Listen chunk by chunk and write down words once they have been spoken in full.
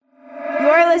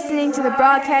listening to the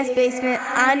Broadcast Basement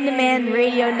On Demand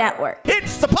Radio Network.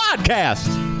 It's the podcast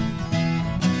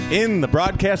in the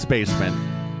Broadcast Basement.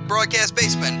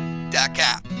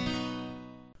 BroadcastBasement.com.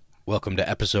 Welcome to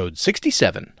episode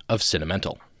 67 of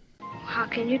Cinemental. How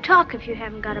can you talk if you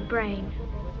haven't got a brain?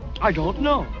 I don't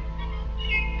know.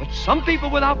 But some people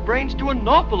without brains do an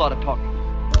awful lot of talking.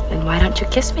 Then why don't you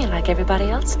kiss me like everybody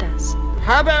else does?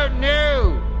 How about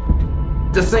new?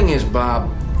 The thing is, Bob,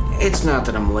 it's not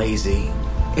that I'm lazy.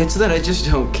 It's that I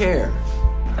just don't care.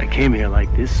 I came here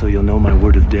like this so you'll know my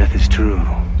word of death is true.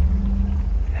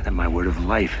 And that my word of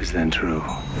life is then true.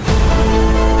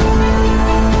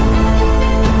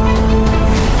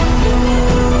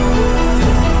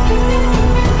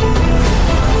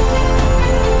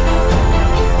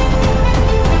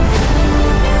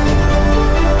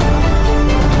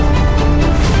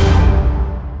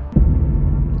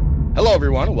 Hello,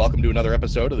 everyone, and welcome to another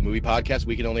episode of the movie podcast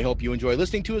we can only hope you enjoy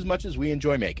listening to as much as we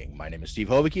enjoy making. My name is Steve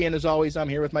Hovicki, and as always, I'm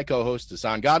here with my co-hosts,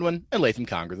 Hassan Godwin and Latham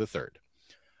Conger III.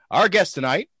 Our guest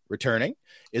tonight, returning,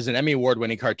 is an Emmy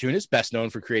Award-winning cartoonist, best known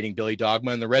for creating Billy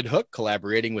Dogma and the Red Hook,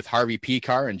 collaborating with Harvey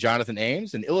Pekar and Jonathan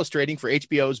Ames, and illustrating for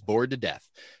HBO's Bored to Death.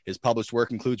 His published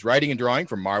work includes writing and drawing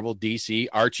for Marvel, DC,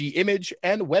 Archie, Image,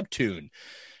 and Webtoon.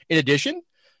 In addition,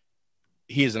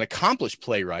 he is an accomplished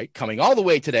playwright coming all the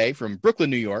way today from Brooklyn,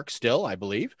 New York, still, I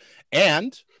believe.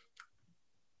 And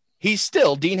he's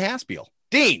still Dean Haspiel.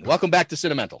 Dean, welcome back to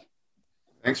Cinemental.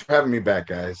 Thanks for having me back,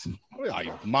 guys.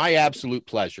 My absolute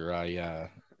pleasure. I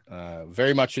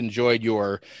very much enjoyed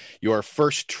your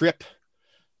first trip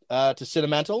to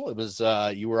Cinemental. It was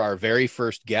you were our very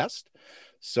first guest.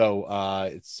 So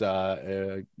it's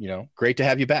great to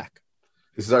have you back.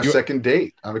 This is our second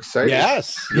date. I'm excited.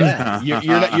 Yes, yeah.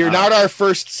 You're not our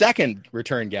second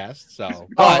return guest. So,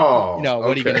 but what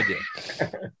are you gonna do?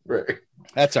 Right.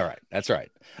 That's all right. That's all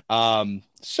right.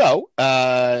 So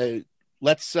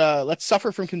let's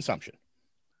suffer from consumption.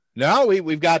 No,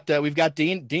 we've got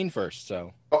Dean first.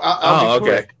 So. I'll be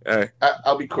okay. Quick. All right.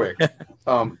 I'll be quick.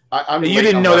 You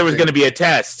didn't know there was going to be a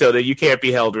test, so that you can't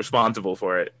be held responsible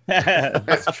for it.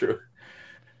 That's true.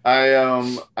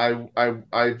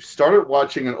 I started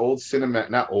watching an old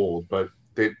not old, but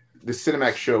the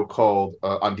Cinemax show called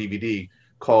on DVD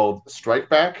called Strike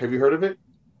Back. Have you heard of it?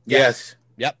 Yes.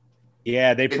 Yep.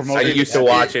 Yeah, they promoted. I used to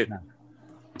watch it.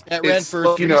 It ran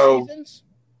for 3 seasons.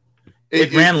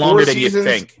 It ran longer than you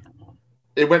think.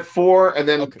 It went 4 and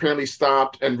then apparently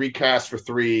stopped and recast for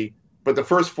 3. But the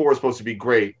first 4 is supposed to be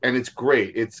great, and it's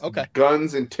great. It's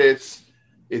guns and tits.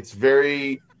 It's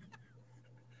very.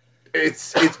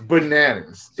 It's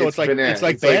bananas. So it's like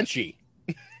Banshee.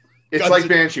 It's like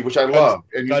Banshee, which I love,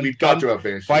 and we've talked about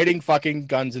Banshee. Fighting, fucking,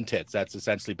 guns and tits. That's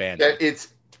essentially Banshee.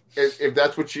 If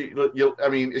that's what you'll. I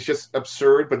mean, it's just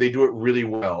absurd, but they do it really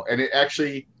well, and it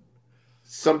actually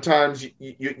sometimes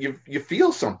you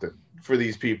feel something for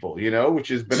these people, which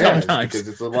is bananas because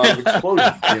it's a lot of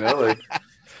explosions,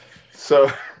 so.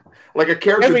 Like a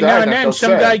character every now and then,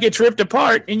 some guy gets ripped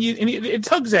apart, and it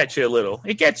tugs at you a little.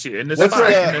 It gets you in the spot.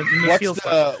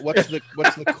 What's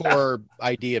the core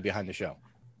idea behind the show?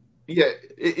 Yeah,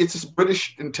 it's this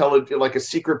British intelligence, like a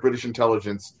secret British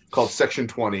intelligence called Section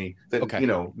 20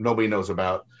 that nobody knows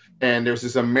about. And there's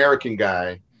this American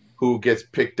guy who gets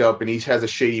picked up, and he has a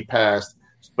shady past.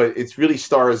 But it really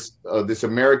stars this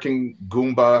American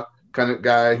Goomba kind of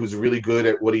guy who's really good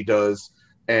at what he does,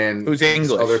 and who's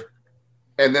English.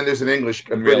 And then there's a British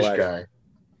guy.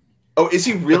 Oh, is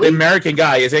he really? The American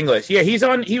guy is English. Yeah,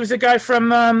 he was a guy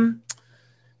from.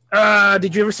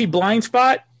 Did you ever see Blind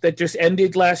Spot that just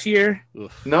ended last year?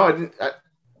 No, I didn't.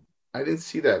 I didn't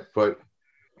see that. But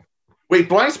wait,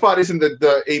 Blind Spot isn't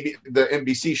the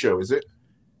NBC show, is it?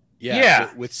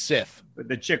 Yeah. With Sif, with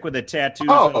the chick with the tattoos.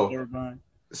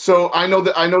 So I know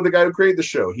the guy who created the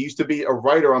show. He used to be a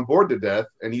writer on Bored to Death,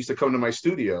 and he used to come to my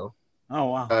studio. Oh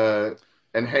wow.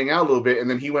 And hang out a little bit, and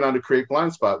then he went on to create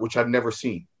Blind Spot, which I've never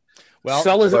seen. Well,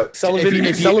 Sullivan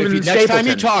next time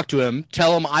you talk to him,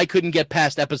 tell him I couldn't get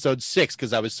past episode 6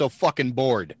 because I was so fucking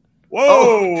bored.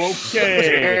 Whoa,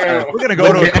 okay. We're going to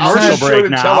go to a commercial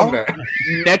break now.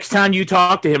 Next time you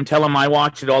talk to him, tell him I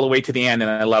watched it all the way to the end,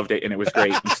 and I loved it, and it was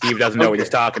great. And Steve doesn't know what he's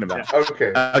talking about.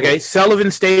 Okay.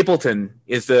 Sullivan Stapleton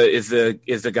is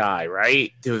the guy,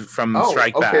 right? From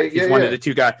Strike Back. He's one of the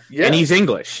two guys, and he's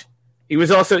English. He's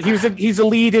a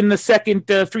lead in the second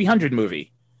 300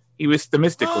 movie. He was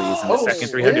Themistocles in the second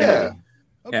 300 movie.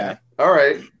 Okay. Yeah. All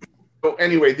right. So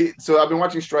anyway, so I've been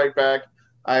watching Strike Back.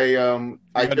 I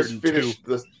just finished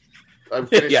the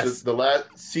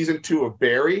last season 2 of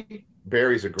Barry.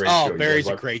 Barry's a great show. Barry's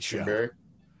a great show. Barry?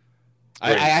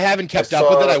 I haven't kept up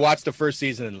with it. I watched the first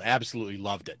season and absolutely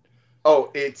loved it.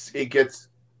 Oh, it gets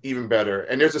even better.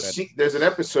 And there's an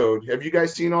episode. Have you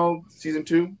guys seen all season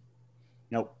 2?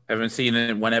 Nope. I haven't seen it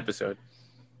in one episode.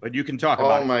 But you can talk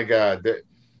about it. Oh my God.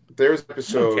 There's an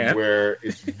episode where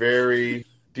it's very...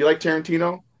 Do you like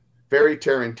Tarantino? Very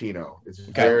Tarantino. It's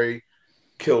very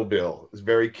Kill Bill. It's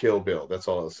very Kill Bill. That's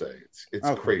all I'll say. It's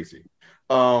crazy.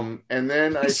 And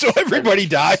then everybody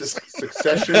dies.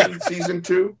 Succession season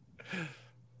 2.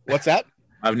 What's that?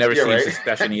 I've never seen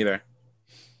Succession either.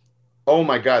 Oh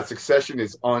my God, Succession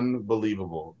is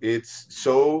unbelievable. It's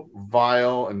so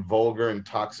vile and vulgar and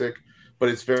toxic, but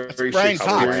it's very Brian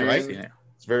Cox, right?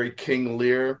 It's very King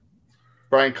Lear.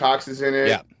 Brian Cox is in it.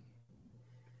 Yeah.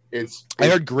 I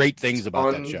heard great things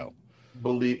about that show.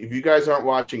 If you guys aren't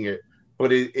watching it,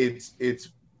 but it's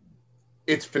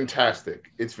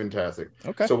fantastic. It's fantastic.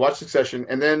 Okay. So watch Succession,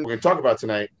 and then we're going to talk about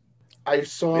tonight. I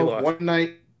saw One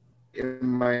Night in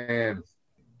Miami.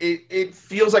 It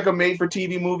feels like a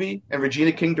made-for-TV movie, and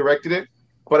Regina King directed it.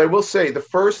 But I will say, the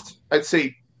first, I'd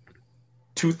say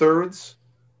 2/3,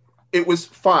 it was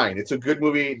fine. It's a good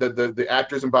movie. The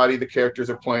actors embody the characters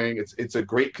they're playing. It's a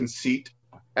great conceit.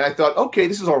 And I thought, okay,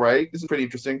 this is all right. This is pretty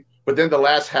interesting. But then the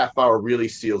last half hour really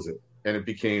seals it, and it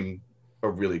became a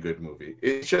really good movie.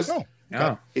 It's just,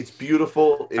 it's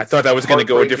beautiful. I thought that was going to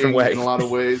go a different way in a lot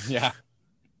of ways. Yeah.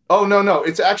 Oh no,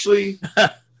 it's actually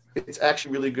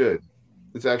really good.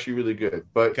 It's actually really good.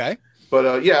 But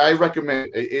yeah, I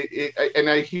recommend it. And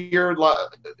I hear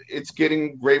it's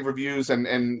getting rave reviews,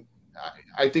 and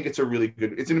I think it's a really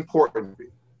good. It's an important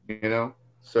movie,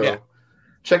 So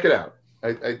check it out.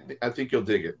 I think you'll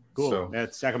dig it. Cool. So,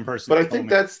 that's second person. But I think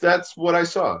that's what I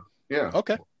saw. Yeah.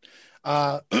 Okay.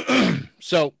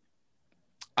 So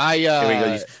I Here we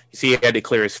go. You see, he had to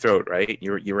clear his throat, right?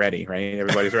 You're ready, right?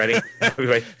 Everybody's ready.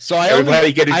 So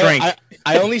everybody get a drink.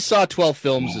 I only saw 12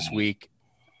 films this week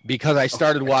because I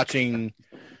started watching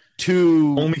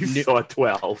two. Saw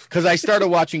 12 because I started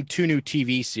watching 2 new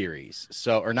TV series.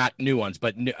 So, or not new ones,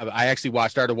 but I actually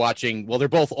started watching. Well, they're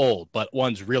both old, but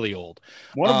one's really old.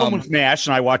 One of them was MASH,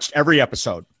 and I watched every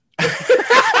episode.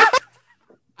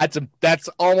 That's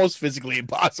almost physically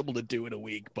impossible to do in a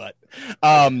week, but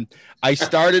I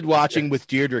started watching with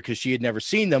Deirdre because she had never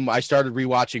seen them. I started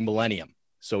rewatching Millennium,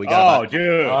 so we got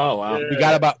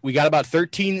we got about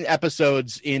 13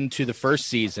 episodes into the first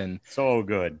season. So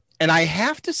good, and I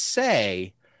have to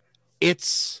say,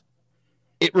 it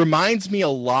reminds me a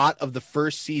lot of the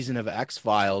first season of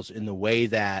X-Files in the way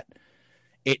that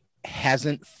it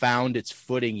hasn't found its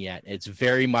footing yet. It's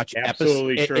very much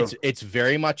it's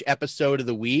very much episode of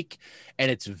the week, and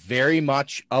it's very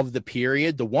much of the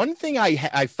period. The one thing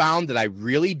I found that I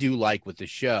really do like with the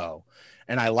show,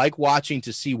 and I like watching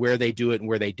to see where they do it and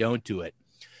where they don't do it,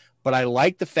 but I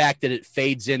like the fact that it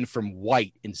fades in from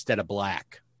white instead of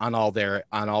black on all their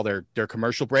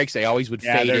commercial breaks. They always would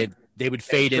fade in. They would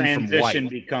fade in from white. Transition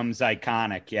becomes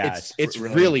iconic. Yeah, it's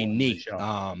really neat.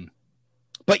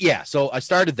 But yeah, so I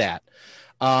started that.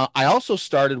 I also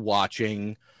started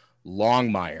watching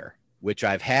Longmire, which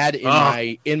I've had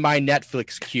in my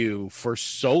Netflix queue for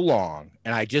so long,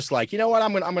 and I just like, you know what,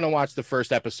 I'm gonna watch the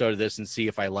first episode of this and see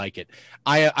if I like it.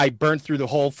 I burned through the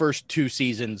whole first 2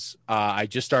 seasons. I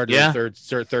just started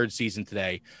the third season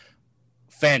today.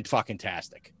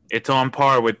 Fan-fucking-tastic. It's on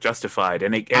par with Justified,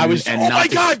 and my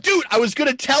God, dude! I was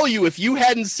gonna tell you if you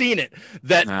hadn't seen it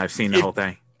that I've seen the whole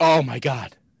thing. Oh my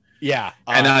God. Yeah,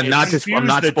 and I'm not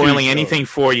spoiling anything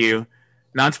for you.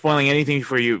 Not spoiling anything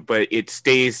for you, but it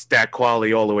stays that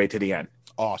quality all the way to the end.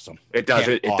 Awesome. It does.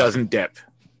 It doesn't dip.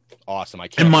 Awesome. I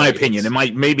can't. In my opinion,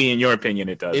 maybe in your opinion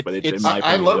it does, but in my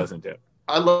opinion, it doesn't dip.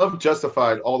 I love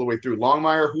Justified all the way through.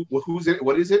 Longmire. Who's it?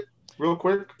 What is it? Real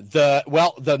quick.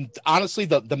 Honestly,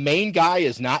 the main guy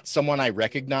is not someone I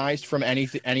recognized from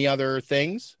any other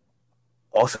things.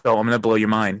 Also, I'm going to blow your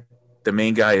mind. The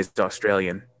main guy is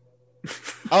Australian.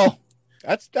 Oh,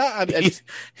 that doesn't surprise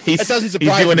me. He's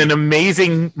doing an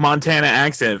amazing Montana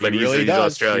accent, but he's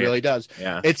Australian. He really does.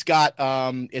 Yeah. It's got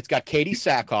Katie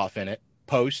Sackhoff in it,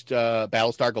 post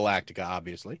Battlestar Galactica,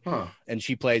 obviously, and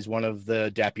she plays one of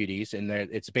the deputies. And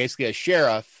it's basically a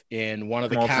sheriff in one of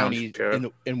the counties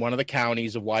in one of the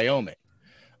counties of Wyoming.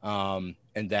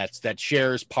 And that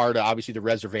shares part of, obviously, the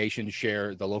reservation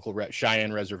the local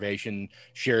Cheyenne reservation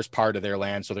shares part of their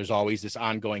land. So there's always this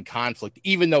ongoing conflict,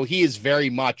 even though he is very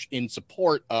much in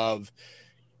support of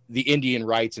the Indian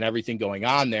rights and everything going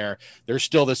on there. There's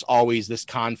still always this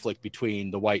conflict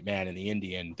between the white man and the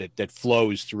Indian that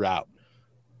flows throughout.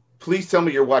 Please tell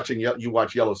me you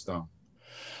watch Yellowstone.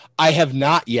 I have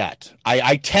not yet.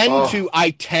 I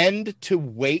tend to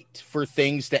wait for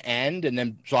things to end, and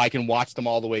then so I can watch them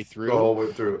all the way through.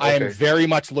 Okay. I am very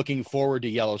much looking forward to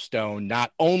Yellowstone,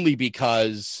 not only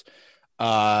because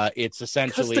It's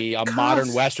essentially a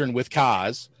modern Western with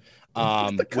Kaz.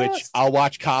 Which I'll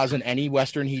watch Kaz in any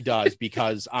Western he does,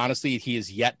 because honestly, he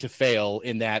is yet to fail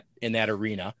in that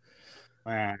arena.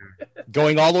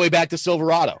 Going all the way back to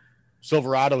Silverado.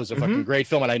 Silverado is a fucking great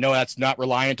film, and I know that's not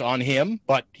reliant on him,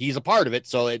 but he's a part of it,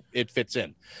 so it fits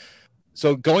in.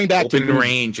 So going back Open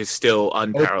Range is still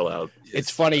unparalleled. It's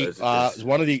funny.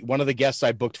 One of the guests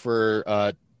I booked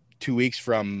for 2 weeks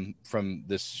from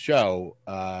this show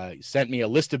sent me a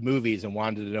list of movies and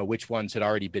wanted to know which ones had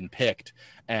already been picked,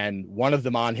 and one of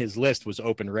them on his list was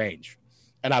Open Range.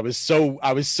 And I was so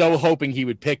hoping he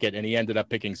would pick it, and he ended up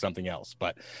picking something else.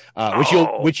 But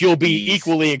which you'll be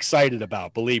equally excited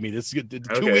about. Believe me, this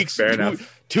 2 weeks.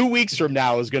 Two weeks from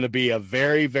now is going to be a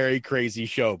very, very crazy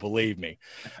show. Believe me.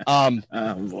 Oh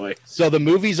boy! So the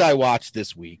movies I watched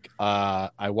this week,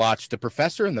 I watched The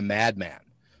Professor and the Madman,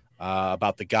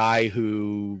 about the guy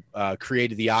who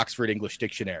created the Oxford English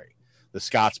Dictionary, the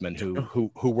Scotsman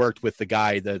who worked with the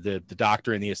guy, the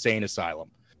doctor in the insane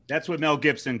asylum. That's what Mel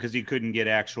Gibson, because he couldn't get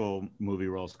actual movie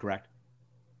roles, correct?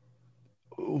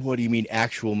 What do you mean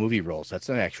actual movie roles? That's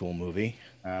an actual movie.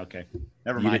 Okay.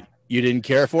 Never mind. You didn't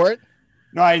care for it?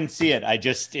 No, I didn't see it.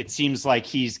 It seems like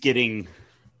he's getting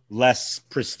less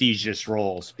prestigious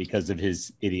roles because of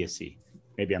his idiocy.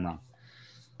 Maybe I'm wrong.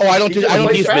 Oh, I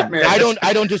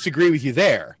don't disagree with you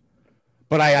there.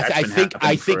 But I think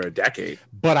for a decade.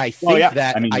 But I think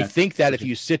I think that if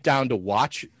you sit down to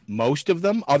watch most of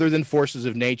them, other than Forces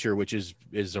of Nature, which is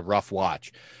a rough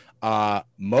watch,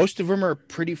 most of them are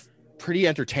pretty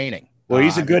entertaining. Well,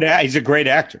 he's a great actor. He's a great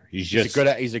actor,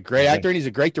 and he's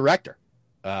a great director.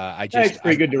 He's a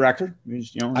pretty good director.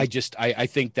 I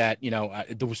think that,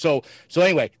 so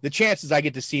anyway, the chances I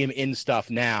get to see him in stuff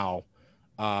now,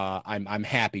 I'm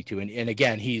happy to. And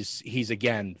again, he's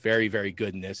again very, very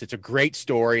good in this. It's a great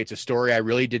story. It's a story I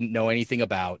really didn't know anything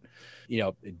about.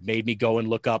 It made me go and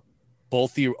look up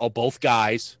both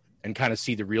guys and kind of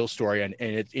see the real story.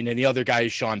 And the other guy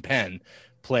is Sean Penn,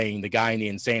 playing the guy in the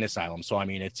insane asylum. So I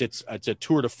mean, it's a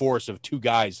tour de force of two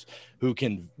guys who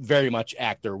can very much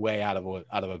act their way out of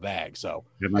a bag. So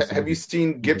have you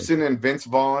seen Gibson and Vince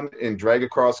Vaughn in Drag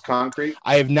Across Concrete?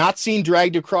 I have not seen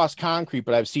Dragged Across Concrete,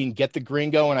 but I've seen Get the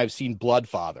Gringo and I've seen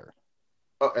Bloodfather.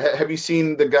 Have you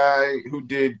seen the guy who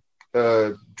did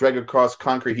Drag Across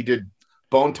Concrete? He did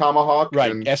Bone Tomahawk,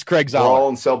 right? And S. Craig Zoller, Brawl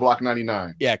in Cell Block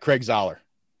 99. Yeah, Craig Zoller.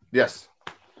 Yes.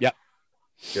 Yep.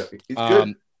 Yeah, he's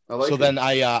good. Then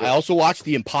I also watched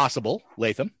The Impossible,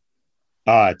 Latham.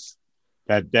 It's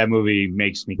that movie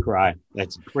makes me cry.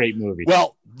 That's a great movie.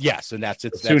 Well, yes, and that's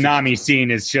it. The tsunami scene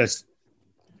is just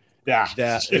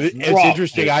it's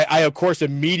interesting. I of course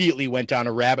immediately went down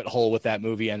a rabbit hole with that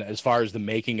movie, and as far as the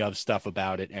making of stuff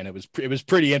about it, and it was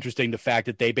pretty interesting. The fact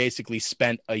that they basically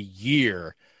spent a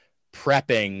year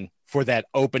prepping for that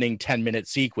opening 10-minute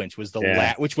sequence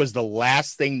which was the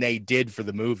last thing they did for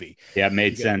the movie. Yeah, it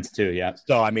made sense too. Yeah.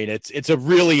 So I mean, it's a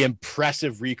really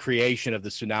impressive recreation of the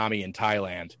tsunami in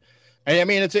Thailand, and I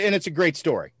mean it's a great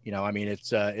story. I mean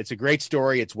it's a great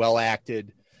story. It's well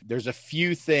acted. There's a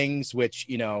few things which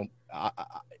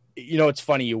it's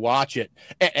funny, you watch it,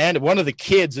 and one of the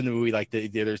kids in the movie, like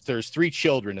there's three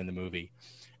children in the movie,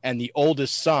 and the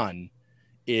oldest son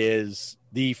is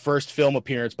the first film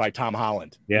appearance by Tom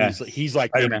Holland. Yeah, he's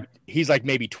like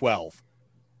maybe 12,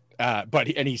 but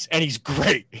he's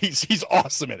great. He's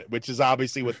awesome in it, which is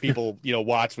obviously what people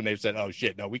watch when they've said, "Oh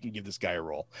shit, no, we can give this guy a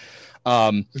role."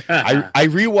 I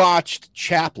rewatched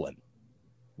Chaplin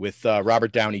with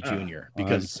Robert Downey Jr.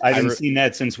 because I haven't seen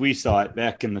that since we saw it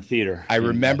back in the theater. I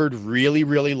remembered really,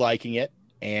 really liking it,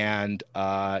 and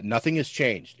nothing has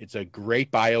changed. It's a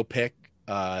great biopic.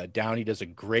 Downey does a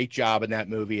great job in that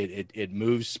movie. It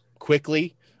moves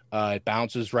quickly. It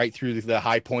bounces right through the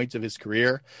high points of his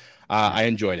career. I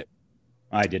enjoyed it.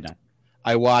 I did not.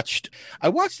 I watched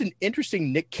an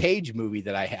interesting Nick Cage movie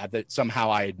that I had that somehow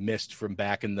I had missed from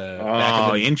back in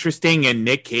the. Interesting and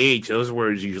Nick Cage. Those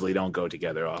words usually don't go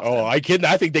together often. Oh, I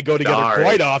think they go together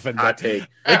quite often.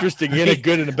 Interesting in a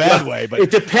good and a bad way, but it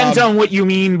depends on what you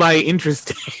mean by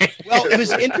interesting. Well, it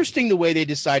was interesting the way they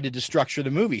decided to structure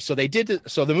the movie. So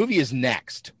the movie is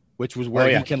Next, which was where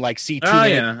you can see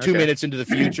 2 minutes into the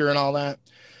future and all that.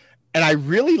 And I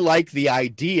really like the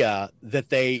idea that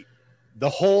the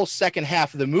whole second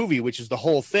half of the movie, which is the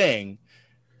whole thing,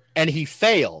 and he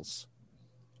fails.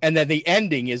 And then the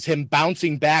ending is him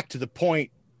bouncing back to the point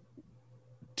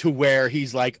to where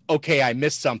he's like, okay, I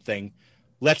missed something.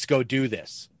 Let's go do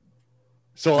this.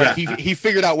 So he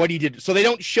figured out what he did. So they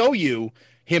don't show you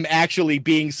him actually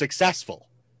being successful,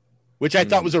 which I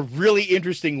thought was a really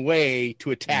interesting way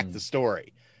to attack the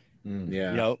story.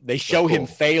 Yeah. They show him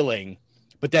failing,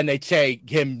 But then they say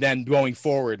him then going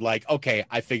forward, like, okay,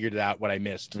 I figured it out what I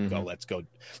missed. Mm-hmm. Let's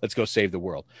go save the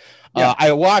world. Yeah.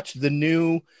 I watched the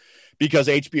new, because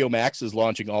HBO Max is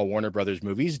launching all Warner Brothers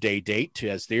movies day date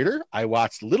as theater. I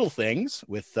watched Little Things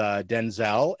with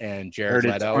Denzel and Jared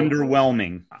Leto.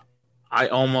 Underwhelming. I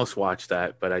almost watched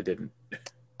that, but I didn't.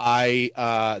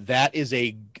 That is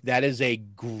a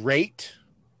great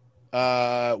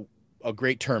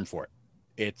term for it.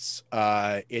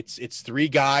 It's three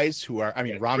guys who are,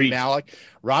 Rami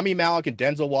Malek and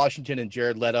Denzel Washington and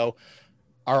Jared Leto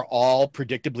are all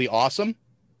predictably awesome.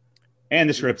 And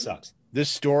the script sucks. This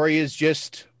story is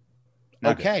just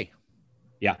not okay. Good.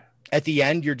 Yeah. At the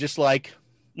end, you're just like,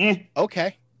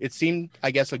 okay. It seemed,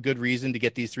 I guess, a good reason to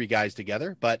get these three guys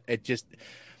together, but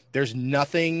there's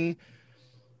nothing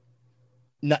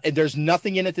in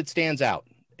it that stands out.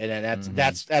 And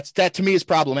that to me is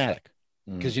problematic.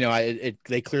 Because,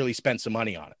 they clearly spent some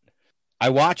money on it. I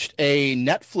watched a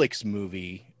Netflix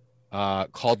movie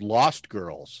called Lost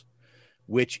Girls,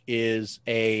 which is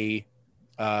a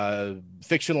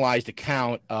fictionalized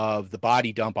account of the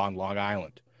body dump on Long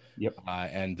Island. Yep.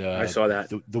 And I saw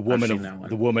that. The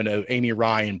woman, Amy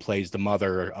Ryan, plays the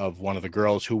mother of one of the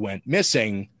girls who went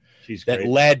missing. She's that great.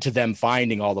 Led to them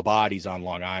finding all the bodies on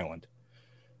Long Island.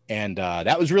 And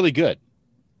that was really good.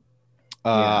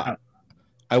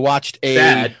 I watched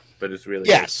sad, but it's really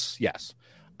yes.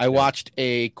 I watched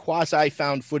a quasi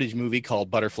found footage movie called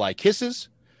Butterfly Kisses,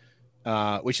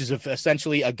 which is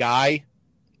essentially a guy.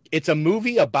 It's a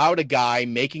movie about a guy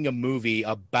making a movie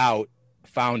about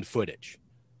found footage.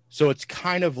 So it's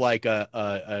kind of like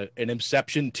an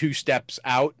Inception 2 steps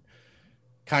out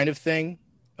kind of thing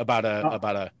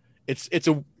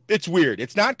it's weird.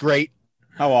 It's not great.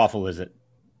 How awful is it?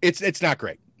 It's not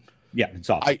great. Yeah, it's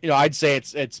awful. I'd say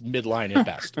it's midline at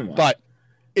best, but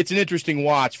it's an interesting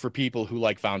watch for people who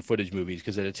like found footage movies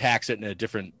because it attacks it in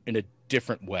a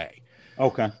different way.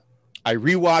 Okay. I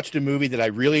rewatched a movie that I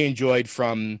really enjoyed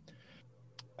from,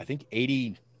 I think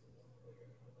 80,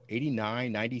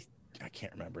 89, 90. I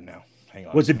can't remember now. Hang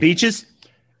on. Was it Beaches?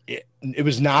 It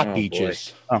was not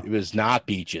Beaches. Oh. It was not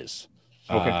Beaches.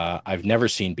 Okay. I've never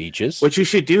seen Beaches. What you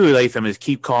should do, Latham, is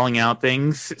keep calling out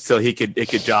things so it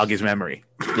could jog his memory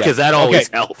because that always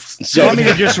helps. So you want me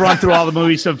to just run through all the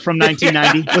movies from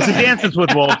 1990? Was it Dances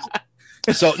with Wolves?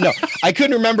 So no, I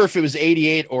couldn't remember if it was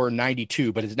 88 or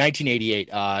 92, but it's 1988.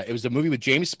 It was a movie with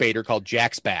James Spader called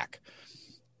Jack's Back.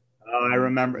 Oh, I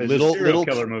remember. It's a serial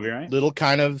killer movie, right? Little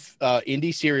kind of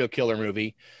indie serial killer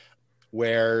movie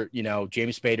where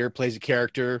James Spader plays a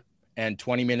character, and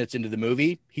 20 minutes into the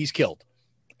movie, he's killed.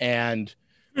 And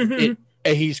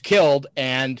he's killed,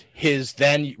 and his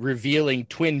then revealing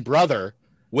twin brother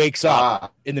wakes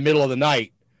up in the middle of the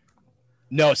night,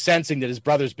 sensing that his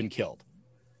brother's been killed.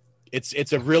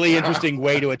 It's a really interesting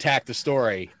way to attack the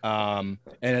story, and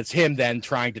it's him then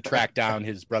trying to track down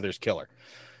his brother's killer.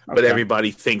 But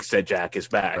everybody thinks that Jack is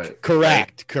back. Right.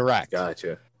 Correct.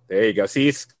 Gotcha. There you go.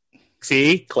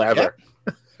 See, clever. Yep.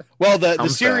 Well, the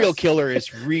serial killer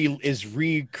is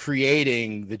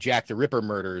recreating the Jack the Ripper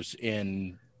murders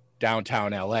in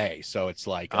downtown LA. So it's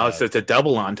like so it's a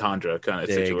double entendre kind of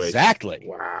situation. Exactly.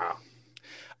 Wow.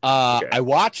 Okay. I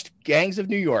watched Gangs of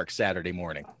New York Saturday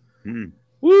morning.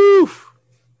 Woo!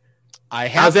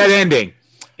 How's that ending?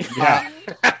 Yeah.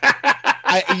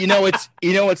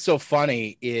 What's so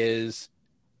funny is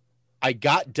I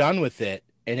got done with it.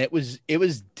 And it was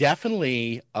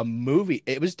definitely a movie.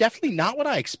 It was definitely not what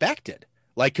I expected.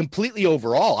 Like completely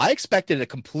overall, I expected a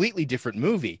completely different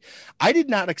movie. I did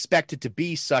not expect it to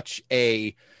be such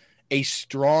a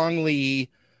strongly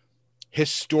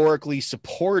historically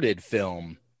supported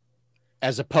film,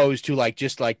 as opposed to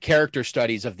just character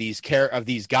studies of these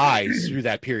guys through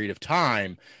that period of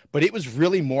time. But it was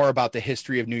really more about the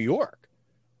history of New York.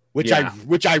 Which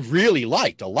I really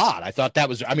liked a lot. I thought that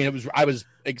was. I was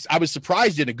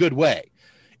surprised in a good way.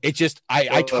 It just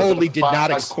I totally did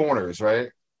not. Corners,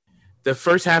 right? The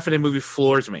first half of the movie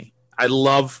floors me. I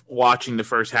love watching the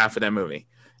first half of that movie.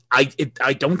 I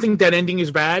don't think that ending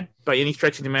is bad by any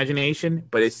stretch of the imagination,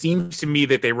 but it seems to me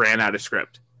that they ran out of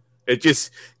script. It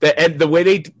just the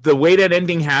way that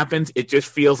ending happens, it just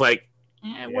feels like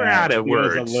we're out of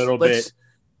words. A little bit.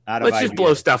 Let's just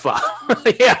blow stuff up.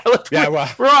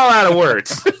 We're all out of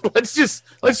words. let's just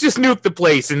nuke the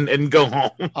place and go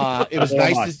home.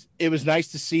 It was nice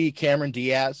to see Cameron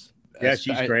Diaz. Yeah,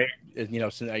 she's great.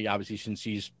 Obviously, since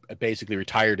she's basically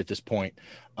retired at this point,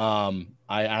 I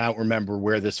don't remember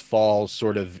where this falls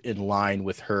sort of in line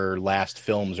with her last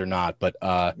films or not. But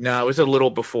no, it was a little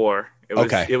before. It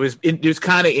was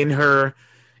kind of in her.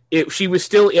 She was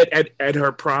still at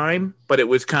her prime, but it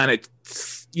was kind of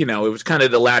it was kind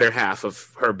of the latter half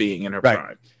of her being in her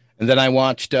prime. And then I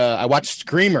watched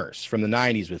Screamers from the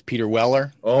 90s with Peter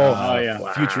Weller.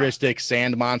 Wow. Futuristic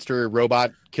sand monster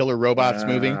killer robots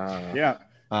movie. Yeah.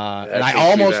 And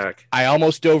I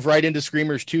almost dove right into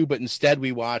Screamers 2, but instead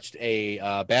we watched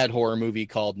a bad horror movie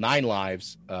called 9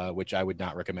 Lives, which I would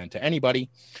not recommend to anybody.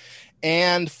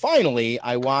 And finally,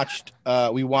 we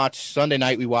watched Sunday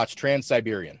night, we watched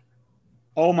Trans-Siberian.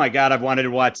 Oh my God, I've wanted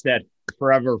to watch that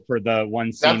forever for the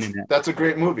one scene in it. That's a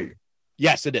great movie.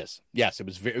 Yes, it is. Yes, it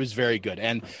was very good.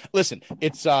 And listen,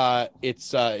 it's the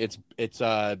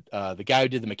guy who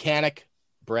did The Mechanic,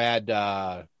 Brad.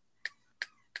 I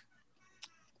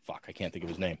can't think of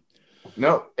his name.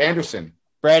 No, Anderson.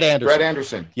 Brad Anderson. Brad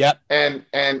Anderson. Yep.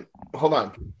 And hold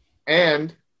on.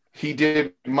 And he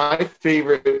did my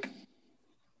favorite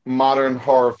modern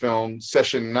horror film,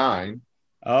 Session 9.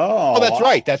 Oh, that's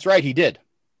right. That's right. He did.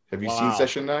 Have you seen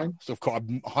Session 9? So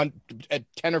 10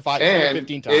 or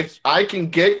 15 times. If I can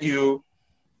get you,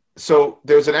 so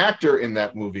there's an actor in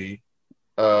that movie.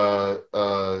 Why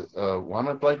am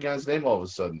I blanking on his name all of a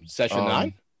sudden? Session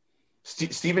 9?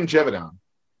 Steven Jevedon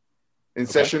in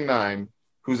Session 9,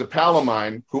 who's a pal of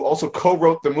mine who also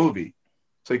co-wrote the movie.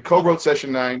 So he co-wrote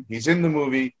Session 9. He's in the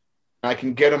movie. I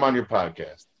can get him on your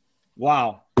podcast.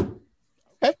 Wow.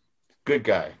 Okay. Good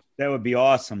guy. That would be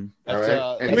awesome.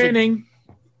 That's winning.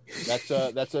 That's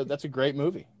a great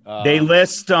movie. They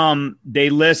list one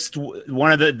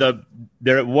of the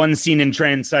one scene in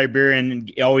Trans-Siberian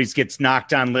always gets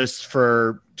knocked on lists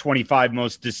for 25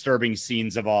 most disturbing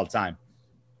scenes of all time.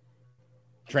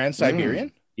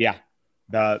 Trans-Siberian? Yeah.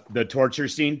 The torture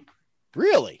scene.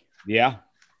 Really? Yeah.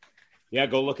 Yeah,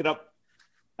 go look it up.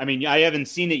 I mean, I haven't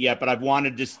seen it yet, but I've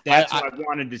wanted to. That's why I've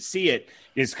wanted to see it,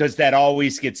 is because that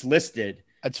always gets listed.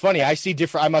 It's funny. I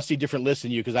must see different lists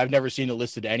than you, because I've never seen it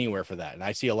listed anywhere for that, and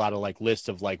I see a lot of lists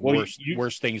of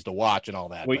worst things to watch and all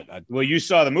that. Well, you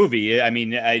saw the movie. I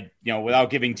mean, without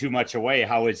giving too much away,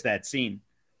 how is that scene?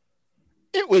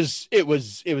 It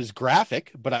was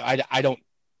graphic, but I don't.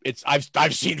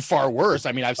 I've seen far worse.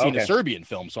 I mean, I've seen a Serbian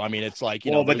film, so I mean, it's like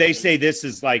but they say this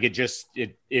is like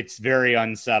it's very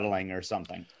unsettling or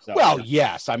something. So, well,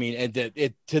 yes, I mean,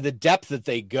 it to the depth that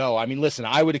they go. I mean, listen,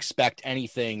 I would expect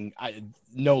anything,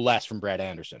 no less from Brad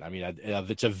Anderson. I mean,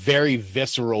 it's a very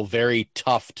visceral, very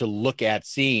tough to look at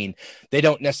scene. They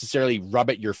don't necessarily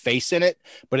rub your face in it,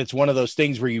 but it's one of those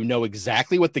things where you know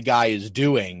exactly what the guy is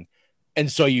doing. And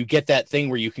so you get that thing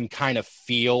where you can kind of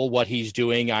feel what he's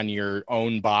doing on your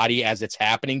own body as it's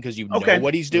happening, because you know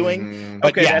what he's doing. Mm-hmm.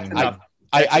 But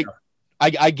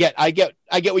I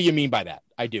get what you mean by that.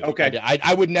 I do. Okay.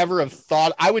 I would never have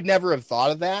thought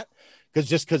of that,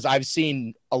 because I've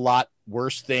seen a lot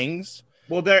worse things.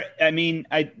 Well,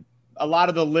 a lot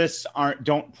of the lists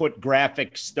don't put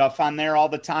graphic stuff on there all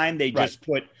the time. They just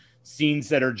put scenes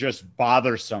that are just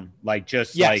bothersome,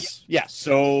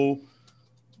 so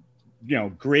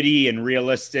gritty and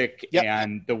realistic,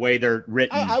 and the way they're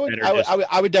written.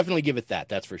 I would definitely give it that.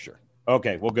 That's for sure.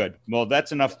 Okay, well, good. Well,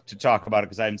 that's enough to talk about it,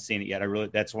 because I haven't seen it yet.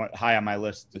 That's high on my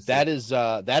list. That is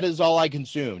all I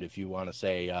consumed. If you want to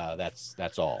say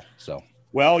that's all. So,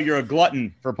 well, you're a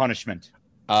glutton for punishment.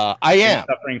 I am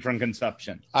suffering from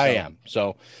consumption. I am.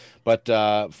 So, but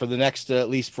for the next at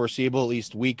least foreseeable, at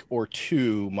least week or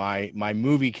two, my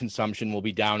movie consumption will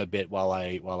be down a bit while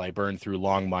I burn through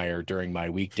Longmire during my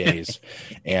weekdays,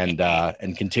 and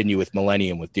continue with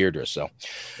Millennium with Deirdre. So,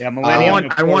 yeah,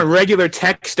 Millennium. I want regular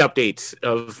text updates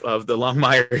of the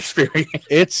Longmire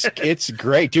experience. It's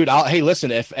great, dude. Hey,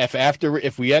 listen,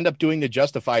 if we end up doing the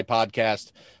Justified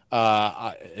podcast,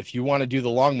 if you want to do the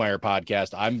Longmire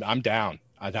podcast, I'm down.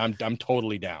 I'm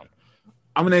totally down.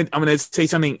 I'm gonna say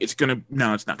something. It's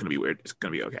not gonna be weird. It's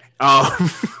gonna be okay.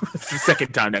 It's the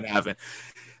second time that happened.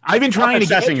 I've been trying to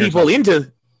get people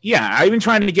into. Yeah, I've been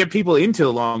trying to get people into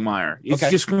the Longmire. It's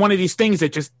just one of these things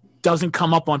that just doesn't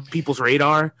come up on people's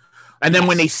radar. And then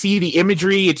when they see the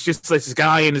imagery, it's just like this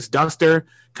guy in his duster,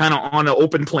 kind of on an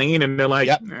open plane, and they're like,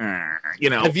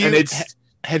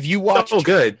 Have you watched? So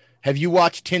good. Have you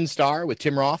watched Tin Star with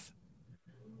Tim Roth?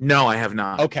 No, I have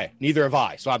not. Okay, neither have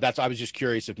I. So I was just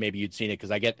curious if maybe you'd seen it, because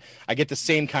I get the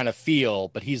same kind of feel,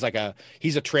 but he's a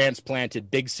transplanted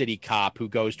big city cop who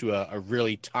goes to a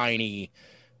really tiny,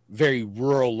 very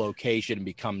rural location and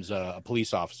becomes a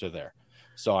police officer there.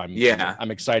 So I'm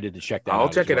excited to check that out. I'll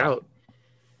check it out.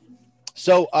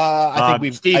 So I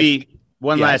think Stevie,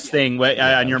 one last thing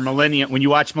on your Millennium. When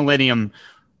you watch Millennium,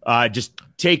 just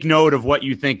take note of what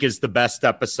you think is the best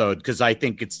episode, because I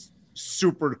think it's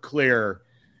super clear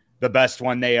the best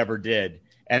one they ever did.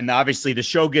 And obviously the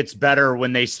show gets better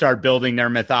when they start building their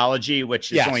mythology,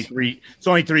 which is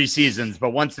only three seasons. But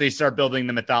once they start building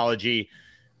the mythology,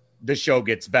 the show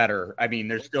gets better. I mean,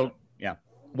 there's still,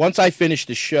 Once I finish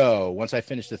the show, once I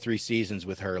finish the 3 seasons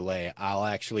with her, Leigh, I'll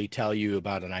actually tell you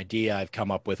about an idea I've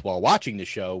come up with while watching the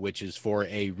show, which is for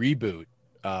a reboot,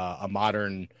 a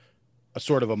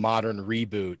sort of a modern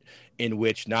reboot in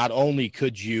which not only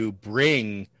could you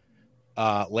bring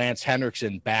Lance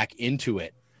Henriksen back into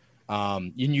it,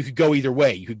 and you could go either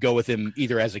way. You could go with him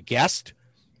either as a guest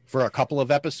for a couple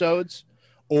of episodes,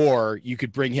 or you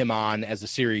could bring him on as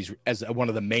as one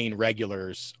of the main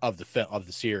regulars of the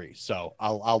series. So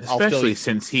especially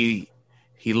since he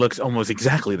looks almost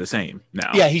exactly the same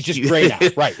now. Yeah, he's just gray now.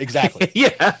 Right, exactly.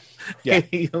 Yeah,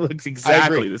 he looks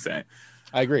exactly the same.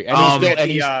 I agree. And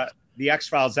the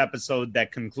X-Files episode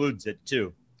that concludes it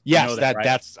too. Yes, right?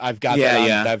 I've got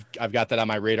that. I've got that on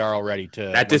my radar already.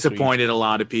 That disappointed a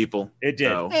lot of people. It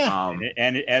did,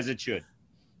 as it should.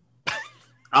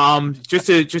 Just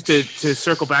to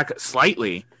circle back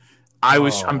slightly,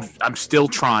 I'm still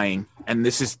trying, and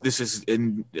this is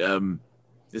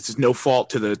no fault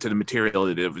to the material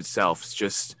of itself. It's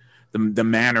just the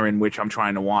manner in which I'm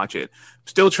trying to watch it. I'm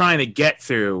still trying to get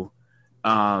through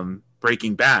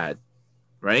Breaking Bad,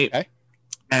 right? Okay.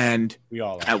 And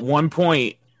at one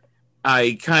point,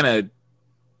 I kind of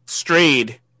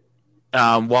strayed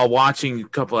while watching a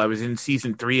couple. I was in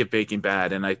season 3 of Breaking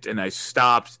Bad, and I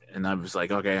stopped, and I was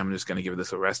like, okay, I'm just going to give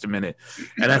this a rest a minute.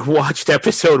 And I watched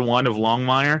episode 1 of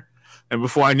Longmire, and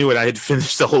before I knew it, I had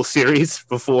finished the whole series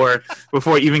before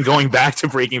even going back to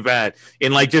Breaking Bad.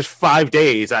 In like just 5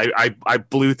 days, I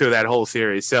blew through that whole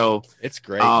series. So it's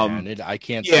great, man. I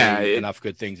can't say enough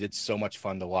good things. It's so much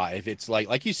fun to watch. It's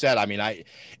like you said. I mean,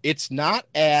 it's not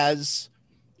as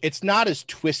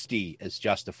twisty as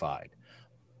Justified,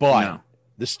 but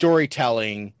the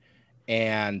storytelling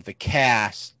and the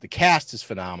cast is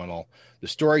phenomenal. The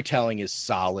storytelling is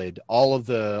solid. All of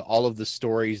the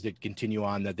stories that continue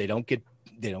on, that they don't get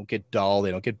dull,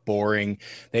 they don't get boring.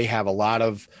 They have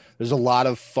there's a lot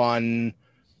of fun.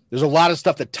 There's a lot of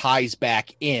stuff that ties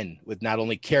back in with not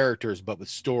only characters but with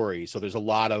stories. So there's a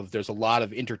lot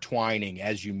of intertwining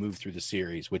as you move through the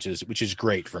series, which is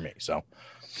great for me. So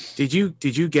did you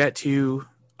get to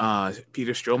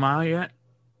Peter Stormare yet?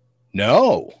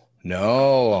 No.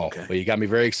 Okay. Well, you got me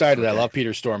very excited. Okay. I love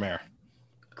Peter Stormare.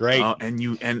 Great. And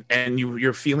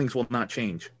your feelings will not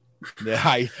change.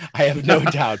 I have no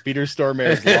doubt. Peter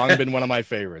Stormare has long been one of my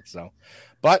favorites. So,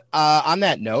 but on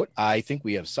that note, I think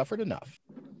we have suffered enough.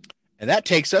 And that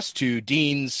takes us to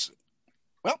Dean's,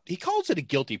 well, he calls it a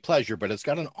guilty pleasure, but it's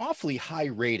got an awfully high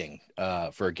rating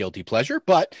for a guilty pleasure.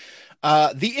 But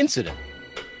The Incident.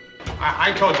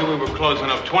 I told you we were closing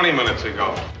up 20 minutes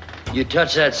ago. You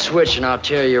touch that switch and I'll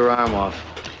tear your arm off.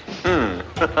 Hey,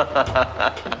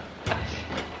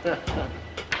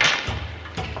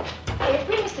 if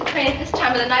we miss the train at this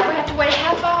time of the night, we'll have to wait a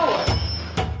half hour.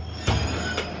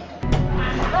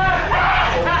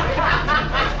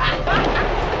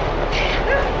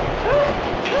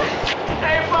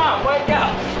 Hey, Bob, wake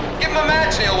up. Give him a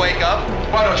match and he'll wake up.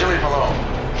 Why don't you leave him alone?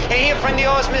 Hey, he a friend of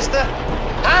yours, mister?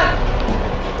 Huh?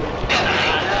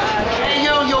 Hey,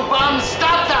 you bum,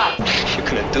 stop that! You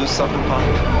gonna do something, Bob?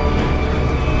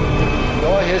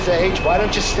 You're his age. Why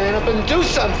don't you stand up and do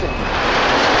something?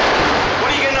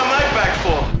 What are you getting on my back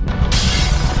for?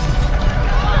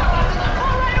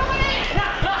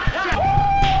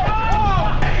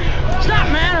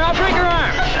 Stop, man, or I'll break your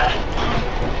arm.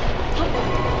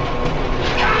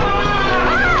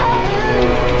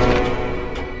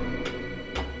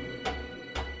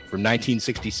 From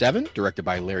 1967, directed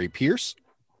by Larry Pierce.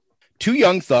 2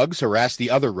 young thugs harass the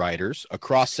other riders, a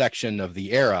cross-section of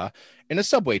the era, in a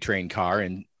subway train car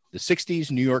in the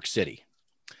 60s New York City.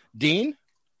 Dean,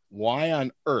 why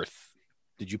on earth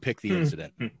did you pick The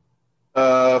Incident?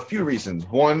 A few reasons.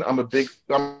 One, I'm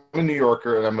a New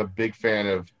Yorker, and I'm a big fan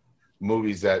of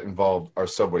movies that involve our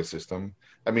subway system.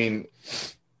 I mean,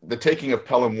 The Taking of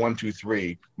Pelham 1, 2,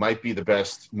 3 might be the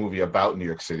best movie about New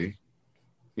York City.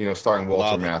 You know, starring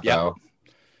Walter Matthau. Yep.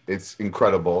 It's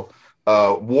incredible.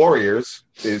 Warriors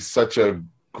is such a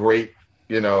great,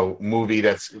 movie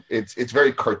it's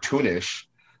very cartoonish,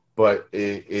 but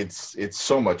it's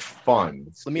so much fun.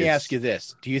 Let me ask you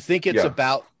this. Do you think it's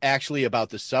about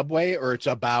the subway, or it's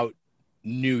about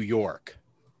New York?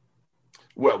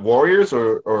 What, Warriors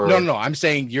or No, I'm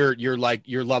saying your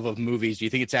love of movies. Do you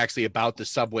think it's actually about the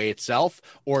subway itself,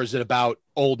 or is it about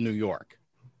old New York?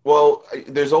 Well,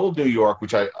 there's old New York,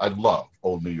 which I love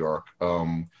old New York.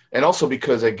 And also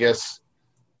because I guess,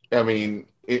 I mean,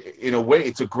 in a way,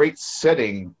 it's a great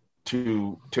setting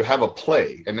to have a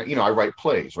play, and I write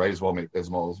plays, right, as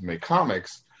well as make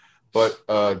comics, but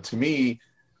to me,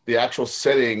 the actual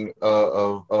setting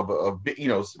of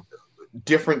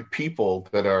different people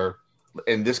that are,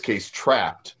 in this case,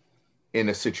 trapped in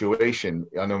a situation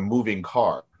on a moving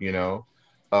car,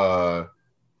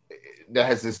 that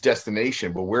has this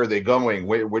destination, but where are they going?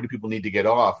 Where do people need to get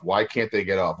off? Why can't they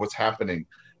get off? What's happening?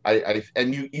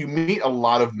 And you meet a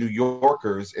lot of New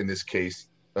Yorkers in this case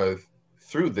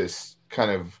through this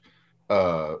kind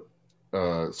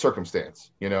of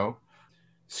circumstance.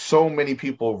 So many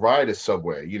people ride a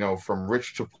subway, from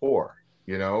rich to poor,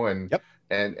 and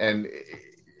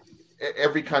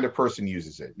every kind of person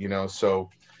uses it, so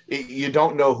you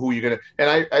don't know who you're going to.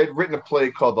 And I'd written a play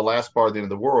called The Last Bar at the End of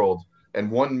the World, and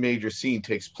one major scene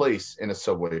takes place in a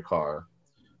subway car.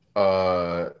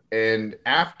 And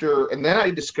then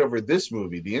I discovered this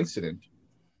movie, The Incident,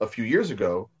 a few years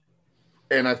ago.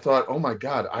 And I thought, oh my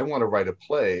God, I want to write a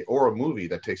play or a movie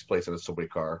that takes place in a subway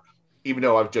car, even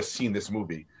though I've just seen this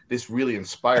movie. This really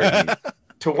inspired me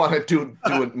to want to do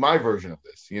my version of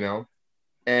this,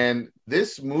 And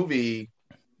this movie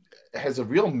has a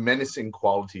real menacing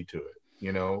quality to it,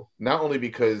 not only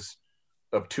because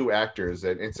of two actors,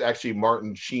 and it's actually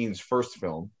Martin Sheen's first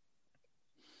film.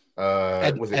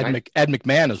 Ed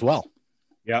McMahon as well.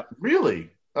 Yeah. Really?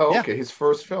 Oh, okay. His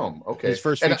first film. Okay. His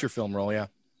first feature film role, yeah.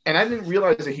 And I didn't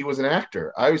realize that he was an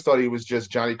actor. I always thought he was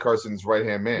just Johnny Carson's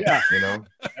right-hand man. Yeah. That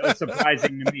was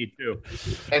surprising to me too.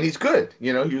 And he's good.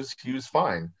 He was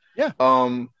fine. Yeah.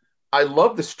 I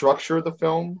love the structure of the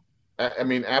film. I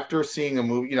mean, after seeing a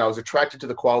movie, I was attracted to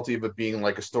the quality of it being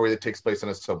like a story that takes place in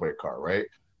a subway car, right?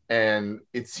 And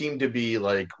it seemed to be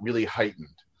like really heightened.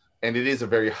 And it is a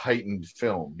very heightened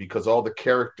film because all the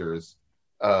characters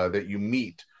that you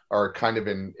meet are kind of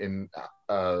in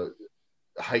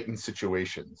heightened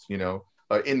situations,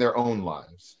 in their own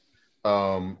lives.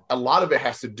 A lot of it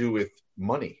has to do with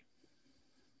money,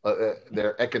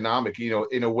 their economic,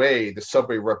 in a way, the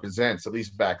subway represents, at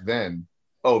least back then,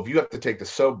 if you have to take the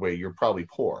subway, you're probably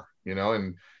poor,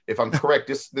 and if I'm correct,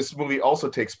 this movie also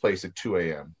takes place at 2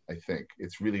 a.m. I think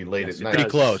it's really late at night. Pretty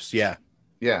close, yeah.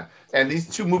 Yeah, and these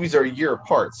two movies are a year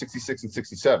apart, 66 and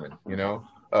 67.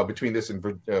 Between this and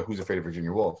Who's Afraid of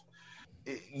Virginia Woolf.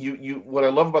 What I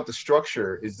love about the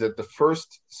structure is that the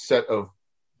first set of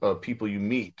people you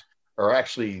meet are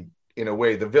actually, in a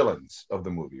way, the villains of the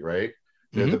movie, right?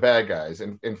 They're the bad guys,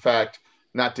 and in fact,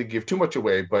 not to give too much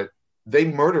away, but they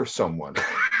murder someone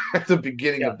at the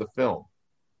beginning of the film,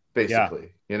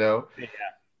 basically. Yeah.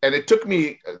 And it took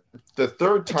me the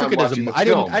third time watching the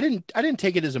film. I didn't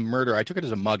take it as a murder. I took it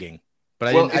as a mugging,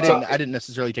 but I didn't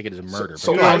necessarily take it as a murder.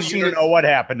 So you don't know what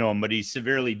happened to him, but he's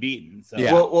severely beaten. So.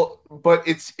 Yeah. Well, but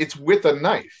it's with a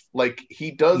knife. Like he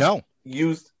doesn't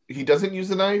use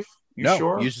the knife. You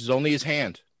sure? He uses only his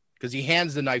hand because he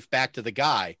hands the knife back to the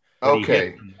guy.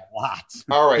 Okay.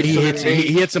 All right. He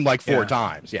hits him like 4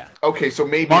 times. Yeah. Okay. So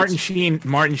maybe Martin Sheen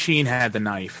had the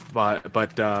knife, but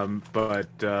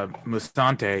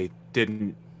Musante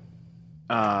didn't.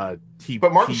 But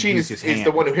Martin Sheen is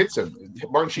the one who hits him.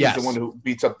 Martin Sheen is the one who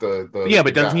beats up the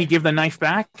but doesn't he give the knife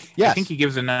back? Yes. I think he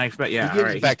gives the knife back. Yeah. He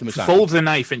gives it back to Musante. Folds the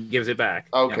knife and gives it back.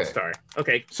 Okay. Yeah, sorry.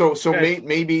 Okay. So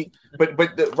maybe, but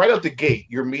right out the gate,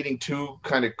 you're meeting two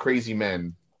kind of crazy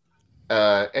men.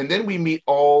 And then we meet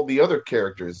all the other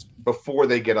characters before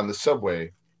they get on the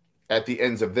subway at the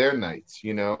ends of their nights,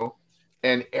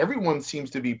 and everyone seems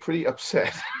to be pretty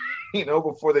upset,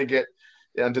 before they get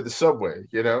onto the subway,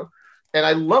 and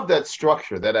I love that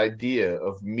structure, that idea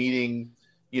of meeting,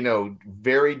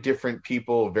 very different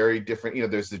people, very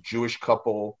different, there's the Jewish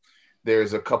couple,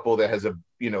 there's a couple that has a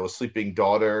sleeping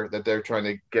daughter that they're trying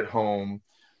to get home.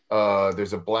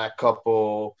 There's a black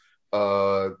couple.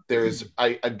 There's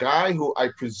a guy who I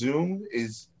presume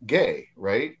is gay,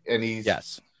 right? And he's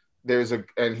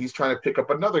he's trying to pick up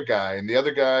another guy, and the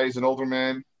other guy is an older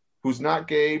man who's not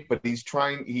gay, but he's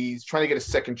trying to get a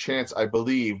second chance, I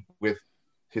believe, with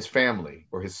his family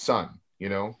or his son.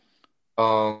 There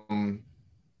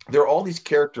are all these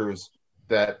characters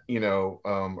that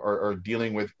are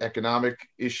dealing with economic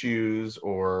issues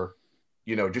or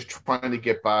just trying to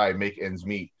get by, make ends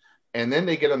meet. And then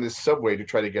they get on this subway to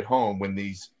try to get home when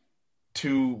these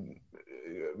two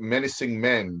menacing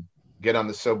men get on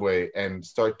the subway and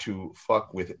start to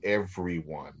fuck with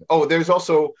everyone. Oh, there's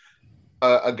also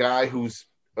a guy who's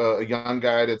a young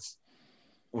guy that's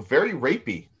very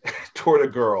rapey toward a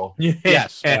girl.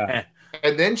 Yes. And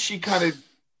then she kind of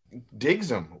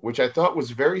digs him, which I thought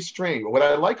was very strange. What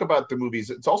I like about the movie is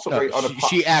it's also very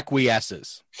she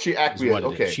acquiesces. She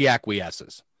acquiesces. Okay. She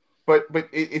acquiesces. but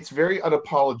it's very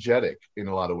unapologetic in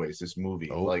a lot of ways. This movie,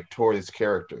 like toward its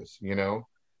characters, you know.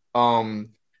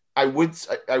 I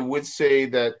would say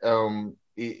that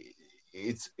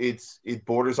it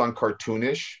borders on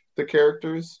cartoonish, the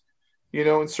characters, you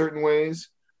know, in certain ways.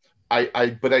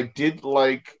 But I did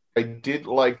like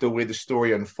the way the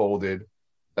story unfolded.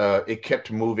 It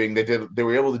kept moving. They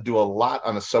were able to do a lot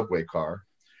on a subway car.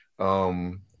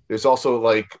 There's also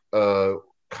like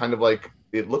kind of like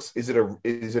it looks. Is it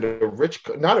a rich?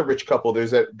 Not a rich couple.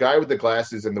 There's that guy with the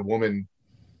glasses and the woman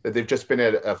that they've just been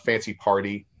at a fancy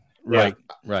party. Right.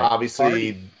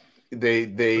 Obviously,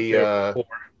 they're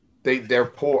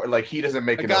poor. Like he doesn't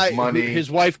make enough money. His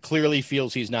wife clearly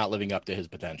feels he's not living up to his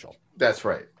potential. That's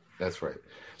right.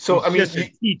 So he's just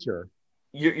a teacher.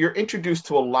 You're introduced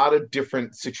to a lot of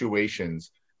different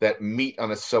situations that meet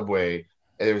on a subway.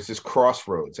 And there's this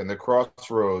crossroads, and the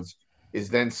crossroads is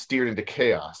then steered into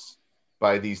chaos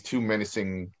by these two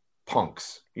menacing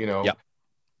punks, you know,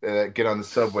 get on the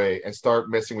subway and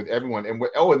start messing with everyone. And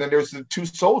and then there's the two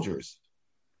soldiers.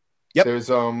 Yep.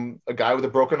 There's a guy with a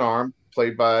broken arm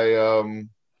played by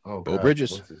Beau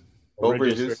Bridges. Beau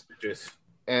Bridges.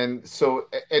 And so,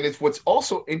 and it's what's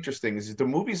also interesting is the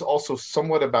movie's also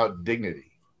somewhat about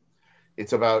dignity.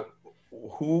 It's about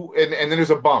who, and then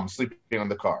there's a bum sleeping on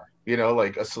the car, you know,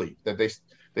 like asleep that they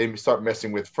start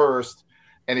messing with first,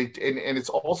 and it's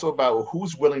also about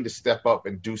who's willing to step up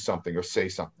and do something or say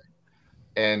something,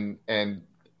 and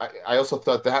I also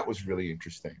thought that was really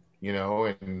interesting, you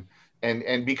know,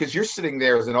 and because you're sitting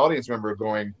there as an audience member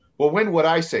going, well, when would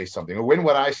I say something, or when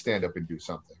would I stand up and do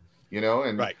something, you know,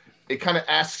 and right. It kind of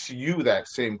asks you that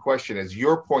same question as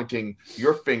you're pointing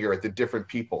your finger at the different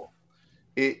people.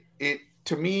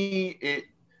 To me,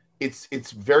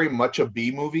 it's very much a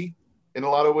B movie in a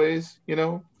lot of ways, you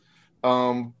know,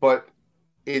 but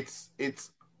it's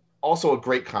also a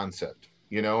great concept,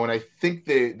 you know, and I think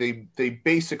they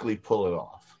basically pull it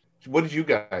off. What did you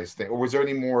guys think, or was there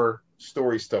any more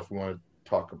story stuff we want to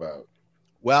talk about?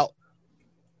 Well,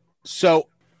 so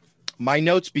my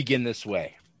notes begin this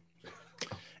way.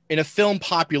 In a film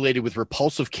populated with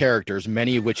repulsive characters,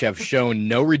 many of which have shown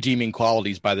no redeeming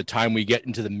qualities by the time we get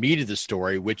into the meat of the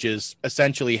story, which is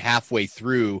essentially halfway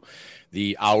through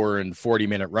the hour and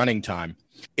 40-minute running time,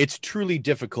 it's truly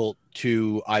difficult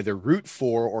to either root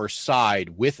for or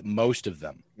side with most of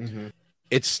them. Mm-hmm.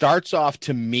 It starts off,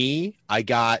 to me,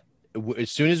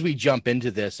 as soon as we jump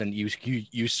into this, and you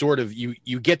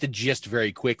get the gist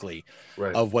very quickly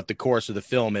right. of what the course of the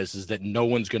film is that no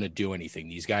one's going to do anything.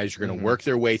 These guys are going to work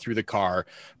their way through the car,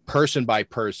 person by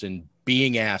person,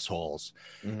 being assholes.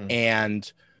 Mm-hmm.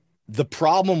 And the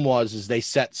problem is they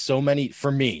set so many, for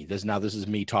me, this is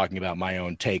me talking about my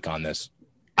own take on this.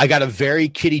 I got a very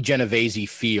Kitty Genovese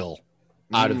feel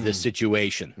out of this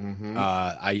situation,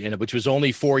 which was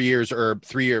only 3 years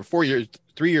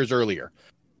earlier.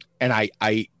 And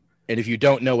and if you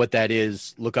don't know what that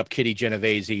is, look up Kitty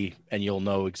Genovese and you'll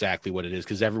know exactly what it is,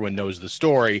 because everyone knows the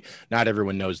story. Not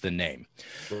everyone knows the name.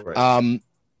 Right.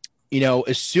 You know,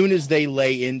 as soon as they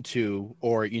lay into,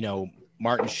 or, you know,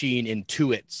 Martin Sheen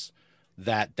intuits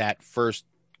that first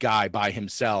guy by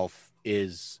himself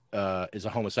is a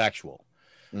homosexual,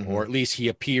 or at least he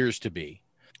appears to be.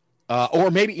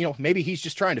 Or maybe he's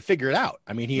just trying to figure it out.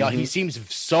 I mean, he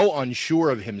seems so unsure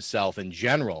of himself in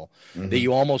general that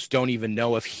you almost don't even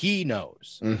know if he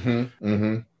knows.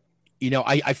 You know,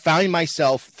 I found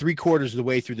myself 3/4 of the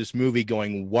way through this movie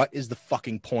going, what is the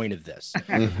fucking point of this?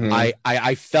 I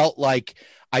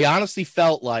honestly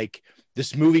felt like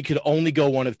this movie could only go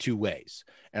one of two ways.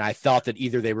 And I thought that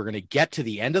either they were going to get to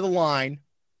the end of the line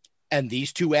and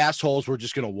these two assholes were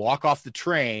just going to walk off the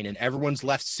train and everyone's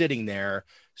left sitting there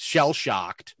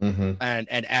shell-shocked and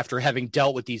after having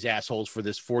dealt with these assholes for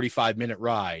this 45-minute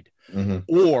ride,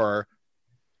 or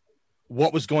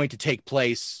what was going to take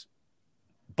place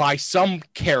by some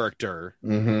character,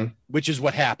 which is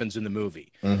what happens in the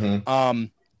movie.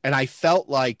 And I felt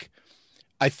like,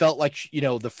 you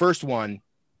know, the first one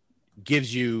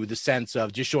gives you the sense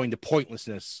of just showing the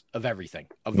pointlessness of everything,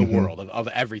 of the world, of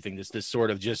everything. This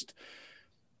sort of just,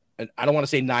 I don't want to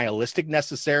say nihilistic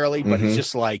necessarily, but it's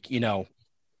just like, you know,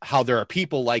 how there are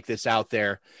people like this out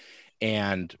there.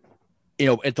 And, you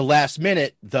know, at the last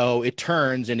minute, though, it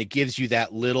turns and it gives you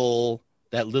that little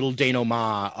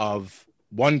denouement of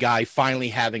one guy finally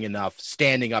having enough,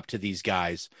 standing up to these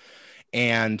guys.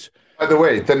 And by the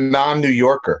way, the non-New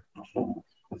Yorker.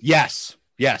 Yes,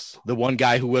 the one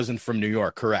guy who wasn't from New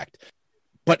York, correct.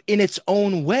 But in its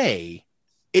own way,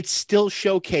 it still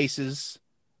showcases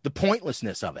the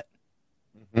pointlessness of it,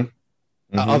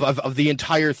 of the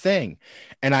entire thing.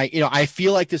 And I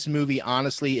feel like this movie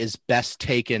honestly is best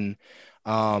taken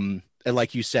And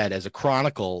like you said, as a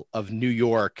chronicle of New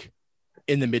York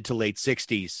in the mid to late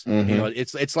 60s, Mm-hmm. you know,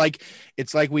 it's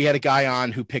like we had a guy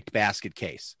on who picked Basket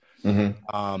Case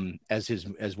as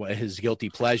his guilty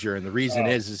pleasure. And the reason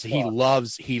is he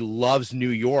loves New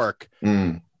York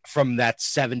from that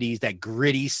 70s, that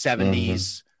gritty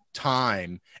 70s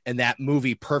time. And that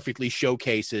movie perfectly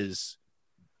showcases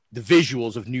the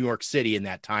visuals of New York City in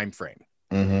that time frame.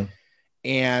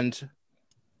 And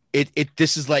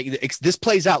this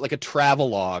plays out like a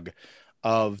travelogue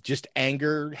of just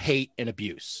anger, hate, and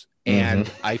abuse.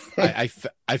 And I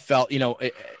felt, and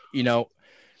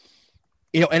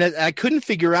I couldn't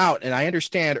figure out, and I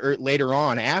understand later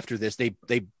on after this, they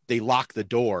locked the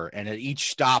door, and at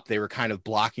each stop they were kind of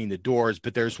blocking the doors.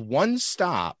 But there's one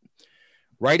stop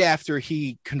right after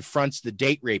he confronts the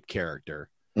date rape character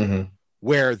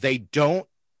where they don't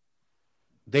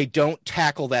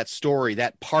tackle that story,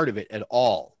 that part of it at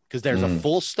all. Because there's a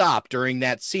full stop during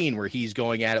that scene where he's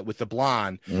going at it with the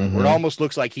blonde, where it almost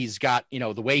looks like he's got,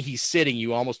 the way he's sitting,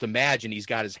 you almost imagine he's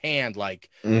got his hand like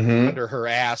under her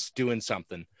ass doing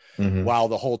something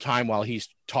while he's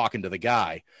talking to the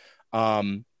guy,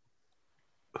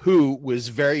 who was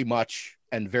very much,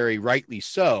 and very rightly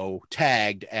so,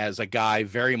 tagged as a guy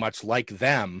very much like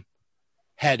them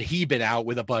had he been out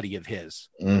with a buddy of his.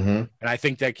 And I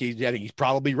think that he's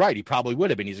probably right. He probably would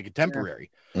have been. He's a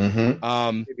contemporary. Maybe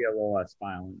a little less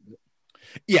violent.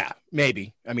 Yeah,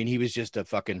 maybe. I mean, he was just a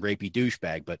fucking rapey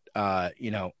douchebag, but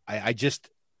I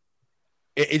just,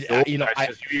 you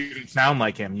even sound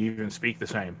like him. You even speak the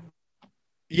same.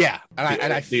 Yeah.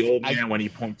 The old man when he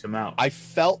points him out. I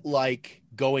felt like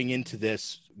going into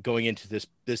this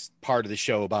part of the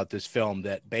show about this film,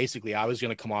 that basically I was going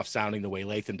to come off sounding the way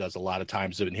Latham does a lot of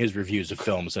times in his reviews of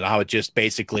films, and how it just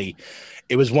basically,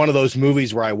 it was one of those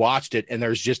movies where I watched it and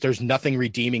there's nothing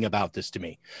redeeming about this to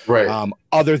me, right?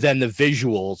 Other than the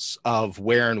visuals of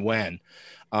where and when.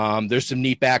 There's some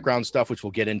neat background stuff which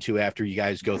we'll get into after you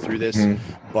guys go through this,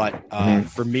 but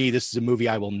for me, this is a movie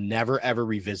I will never ever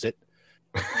revisit.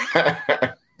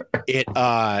 I'm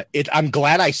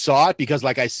glad I saw it, because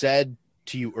like I said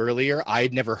to you earlier, I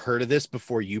had never heard of this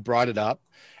before you brought it up,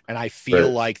 and I feel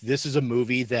like this is a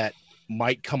movie that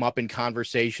might come up in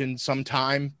conversation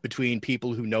sometime between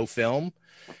people who know film,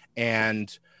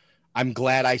 and I'm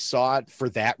glad I saw it for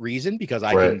that reason, because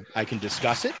I can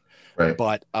discuss it,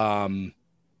 but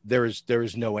there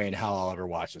is no way in hell I'll ever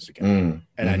watch this again.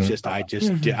 And I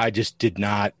just did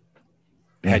not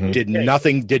did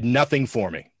nothing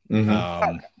for me.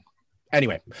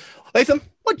 Anyway, Latham,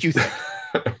 what do you think?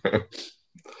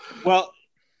 Well,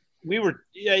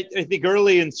 I think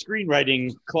early in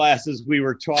screenwriting classes, we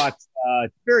were taught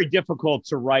it's very difficult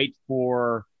to write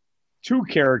for two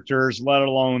characters, let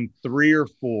alone three or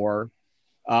four.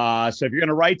 So if you're going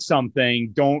to write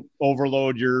something, don't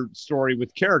overload your story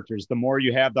with characters. The more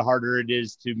you have, the harder it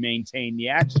is to maintain the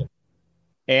action.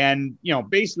 And,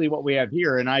 basically what we have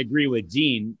here, and I agree with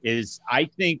Dean, is I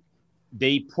think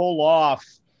they pull off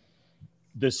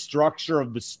the structure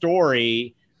of the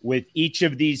story with each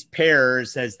of these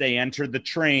pairs. As they enter the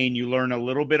train, you learn a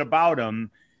little bit about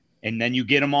them, and then you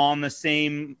get them all in the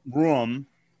same room,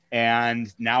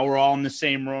 and now we're all in the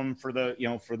same room for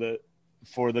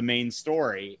the main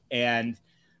story. And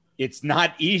it's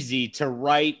not easy to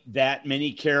write that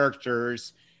many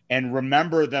characters and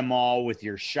remember them all with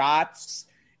your shots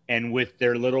and with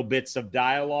their little bits of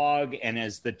dialogue. And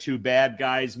as the two bad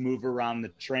guys move around the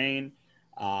train,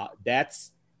 I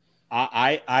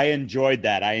enjoyed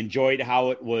that. I enjoyed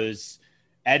how it was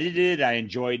edited. I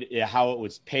enjoyed how it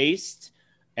was paced.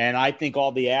 And I think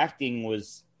all the acting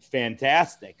was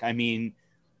fantastic. I mean,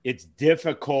 it's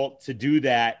difficult to do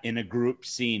that in a group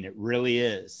scene. It really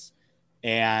is.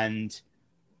 And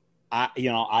that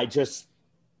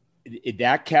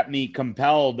kept me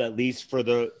compelled, at least for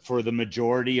the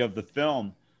majority of the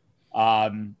film.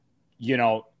 The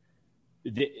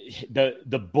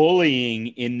bullying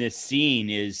in this scene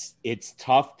it's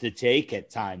tough to take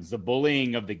at times. The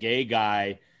bullying of the gay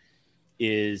guy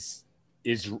is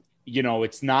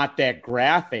it's not that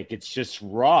graphic. It's just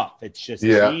rough. It's just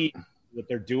what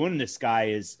they're doing. This guy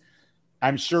is,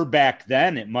 I'm sure back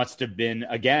then it must have been,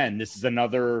 again, this is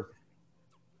another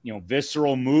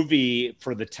visceral movie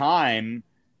for the time,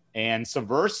 and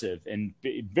subversive, and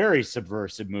very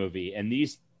subversive movie. And a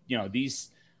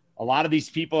lot of these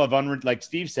people have, like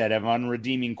Steve said, have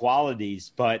unredeeming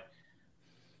qualities, but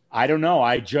I don't know.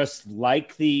 I just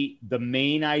like the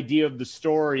main idea of the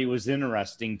story was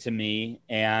interesting to me.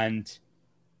 And,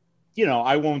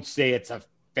 I won't say it's a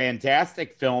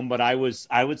fantastic film, but I was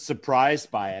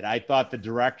surprised by it. I thought the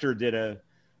director did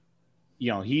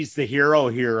he's the hero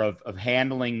here of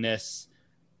handling this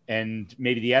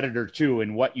maybe the editor too,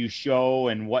 and what you show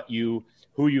and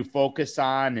who you focus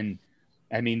on. And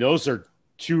I mean, those are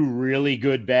two really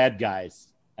good bad guys.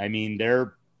 I mean,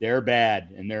 they're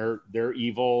bad and they're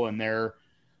evil, and they're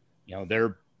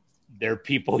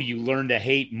people you learn to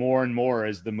hate more and more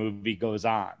as the movie goes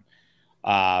on.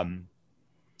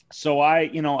 So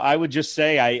I would just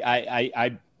say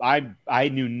I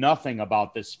knew nothing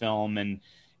about this film, and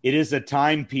it is a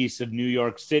timepiece of New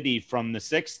York City from the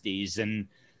 60s. And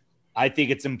I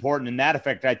think it's important in that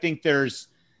effect. I think there's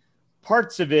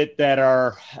parts of it that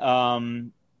are,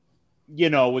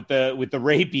 with the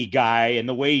rapey guy and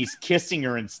the way he's kissing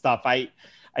her and stuff. I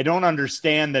don't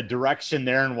understand the direction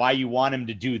there and why you want him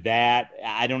to do that.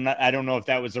 I don't know if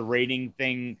that was a rating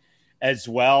thing as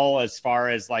well, as far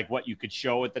as like what you could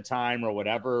show at the time or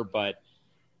whatever. But,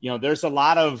 there's a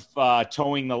lot of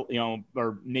towing the,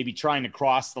 or maybe trying to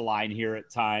cross the line here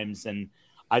at times. And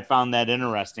I found that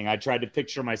interesting. I tried to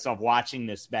picture myself watching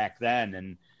this back then.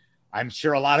 And I'm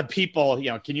sure a lot of people,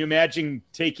 can you imagine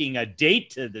taking a date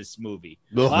to this movie?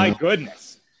 My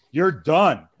goodness, you're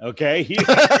done. Okay.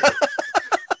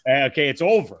 Okay. It's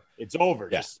over. It's over.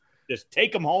 Yeah. Just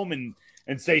take them home and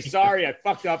say, sorry, I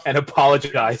fucked up. And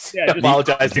apologize. Yeah,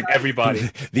 apologize to everybody.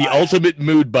 The ultimate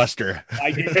mood buster.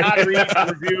 I did not read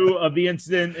the review of the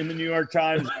incident in the New York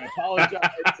Times. I apologize.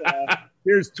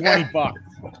 Here's $20.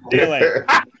 See you later.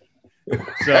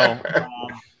 So,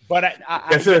 but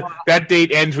that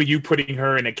date ends with you putting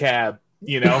her in a cab.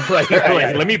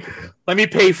 Let me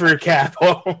pay for a cab.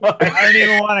 I don't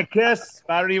even want to kiss.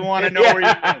 I don't even want to know where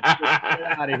you're going.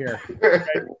 Get out of here.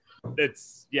 Okay?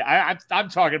 I'm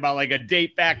talking about like a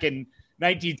date back in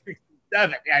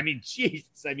 1967. I mean, jeez.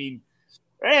 I mean,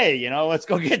 hey, let's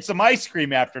go get some ice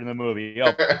cream after the movie.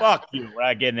 Oh, fuck you. We're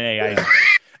not getting any ice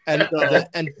cream.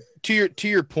 And to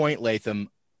your point, Latham,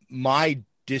 my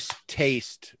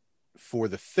distaste for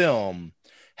the film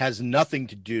has nothing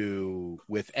to do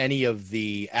with any of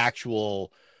the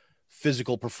actual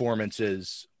physical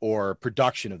performances or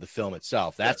production of the film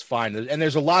itself. That's fine. And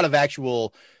there's a lot of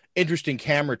actual interesting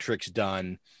camera tricks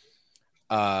done.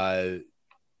 And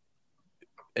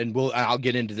I'll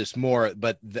get into this more,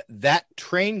 but that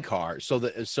train car. So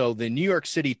the New York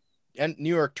City and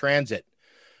New York Transit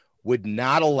would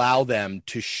not allow them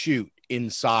to shoot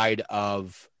inside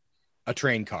of a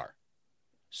train car.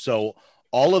 So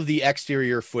all of the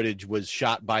exterior footage was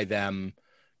shot by them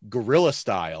guerrilla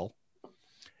style,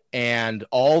 and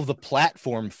all the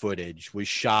platform footage was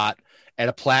shot at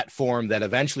a platform that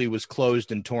eventually was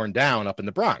closed and torn down up in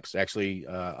the Bronx, actually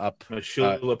up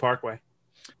Meshulah Parkway.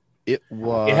 It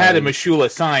had a Meshulah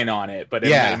sign on it, but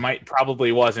it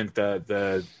probably wasn't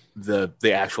the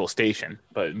actual station.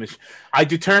 But I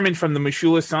determined from the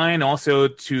Meshulah sign, also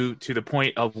to the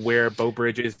point of where Beau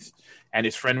Bridges and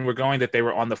his friend were going, that they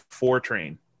were on the 4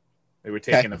 train. They were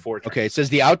taking the 4 train. Okay, it says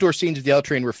the outdoor scenes of the L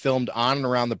train were filmed on and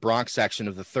around the Bronx section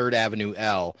of the 3rd Avenue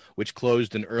L, which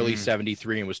closed in early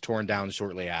 73 and was torn down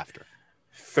shortly after.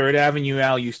 3rd Avenue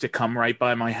L used to come right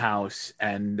by my house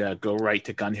and go right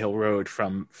to Gun Hill Road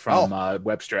from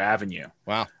Webster Avenue.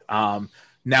 Wow.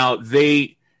 Now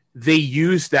they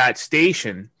use that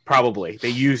station, probably. They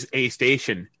use a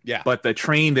station. Yeah. But the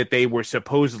train that they were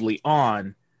supposedly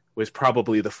on was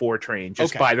probably the 4 train,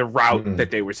 just by the route that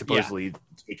they were supposedly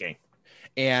taking.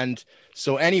 And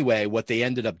so anyway, what they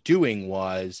ended up doing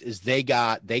is they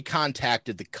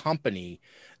contacted the company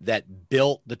that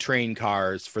built the train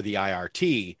cars for the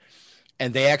IRT,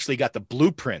 and they actually got the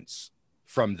blueprints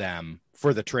from them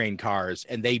for the train cars,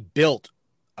 and they built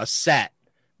a set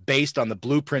based on the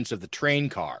blueprints of the train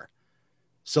car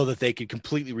so that they could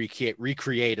completely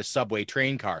recreate a subway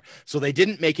train car. So they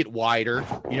didn't make it wider,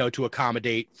 to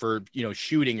accommodate for,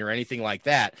 shooting or anything like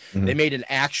that. Mm-hmm. They made an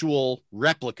actual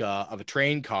replica of a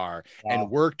train car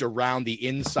and worked around the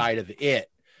inside of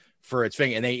it for its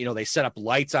thing. And they set up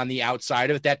lights on the outside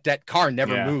of it. That car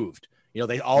never moved.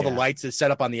 The lights that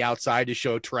set up on the outside to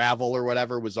show travel or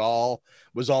whatever was all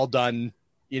done,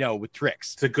 with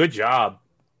tricks. It's a good job.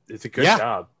 It's a good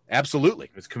job. Absolutely.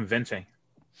 It was convincing.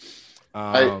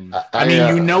 I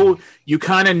mean, you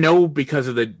kind of know because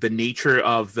of the nature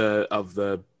of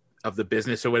the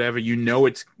business or whatever.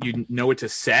 It's a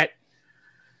set,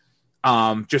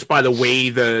 just by the way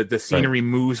the scenery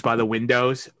moves by the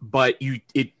windows. But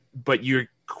you're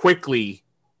quickly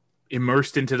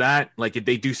immersed into that. Like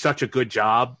they do such a good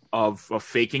job of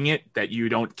faking it that you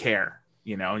don't care.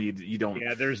 You don't.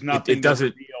 Yeah, there's nothing it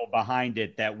doesn't real behind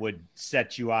it that would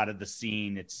set you out of the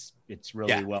scene. It's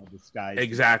really well disguised.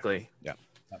 Exactly. Yeah.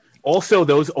 Also,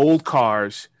 those old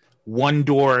cars, one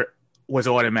door was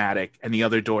automatic and the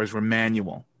other doors were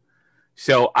manual.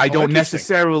 So I don't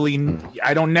necessarily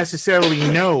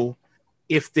know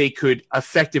if they could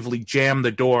effectively jam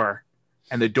the door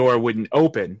and the door wouldn't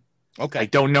open. Okay. I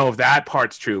don't know if that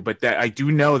part's true, but that I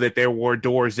do know that there were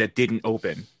doors that didn't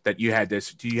open, that you had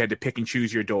to pick and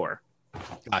choose your door.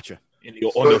 Gotcha.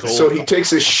 So he takes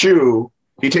his shoe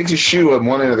on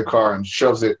one end of the car and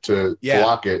shoves it to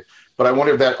block it. But I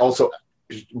wonder if that also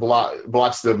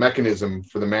blocks the mechanism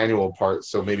for the manual part,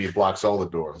 so maybe it blocks all the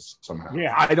doors somehow.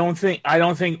 Yeah, I don't think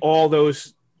all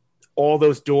those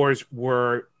doors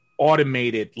were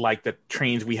automated like the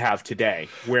trains we have today.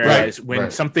 Whereas when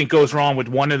something goes wrong with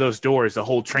one of those doors, the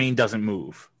whole train doesn't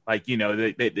move. Like,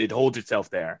 it holds itself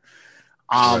there.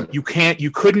 You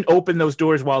couldn't open those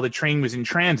doors while the train was in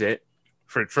transit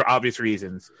for obvious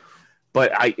reasons.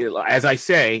 But as I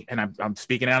say, and I'm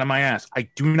speaking out of my ass, I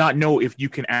do not know if you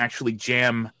can actually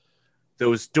jam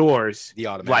those doors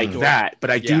like that. But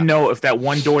I do know if that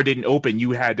one door didn't open,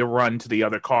 you had to run to the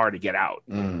other car to get out.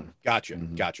 Gotcha.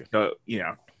 So,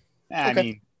 I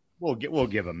mean, we'll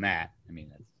give them that. I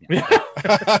mean,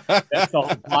 that's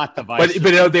a plot device.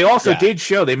 But they also did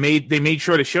show they made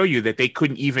sure to show you that they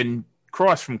couldn't even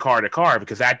cross from car to car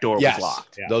because that door was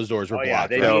locked. Yeah. Those doors were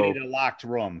blocked. Yeah, they needed a locked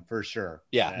room for sure.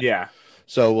 Yeah.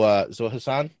 So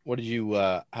Hassan, how did you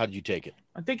take it?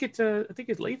 I think it's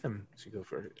Latham should go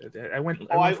first. I went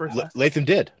first. Latham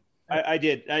did. I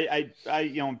did. I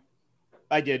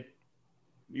did.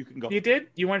 You can go. You did?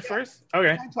 You went first?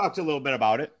 Okay. I talked a little bit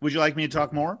about it. Would you like me to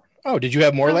talk more? Oh, did you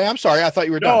have more, Lay? I'm sorry. I thought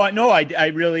you were done. No, I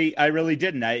really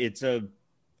didn't.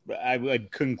 I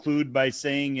would conclude by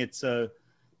saying it's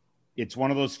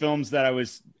one of those films that I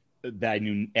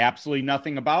knew absolutely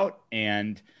nothing about.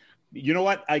 And you know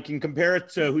what? I can compare it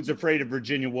to Who's Afraid of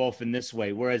Virginia Woolf in this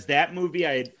way. Whereas that movie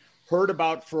I had heard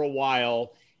about for a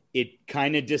while, it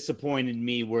kind of disappointed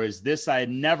me. Whereas this I had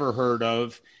never heard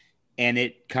of, and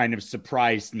it kind of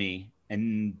surprised me.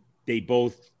 And they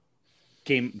both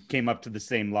came up to the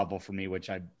same level for me, which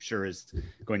I'm sure is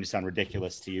going to sound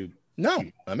ridiculous to you. No,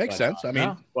 that makes sense. I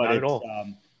mean, not at all.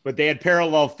 But they had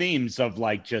parallel themes of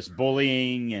like just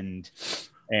bullying and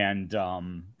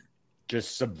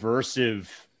just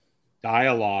subversive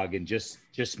dialogue and just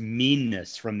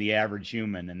meanness from the average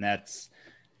human. And that's,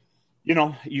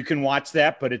 you can watch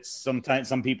that, but it's sometimes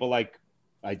some people like,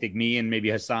 I think me and maybe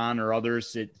Hassan or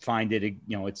others find it,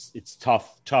 it's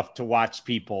tough to watch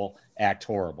people act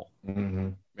horrible. Mm-hmm.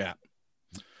 Yeah.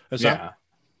 Hassan? Yeah.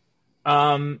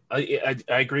 I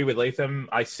agree with Latham.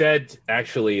 I said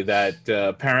actually that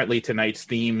apparently tonight's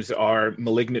themes are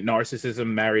malignant narcissism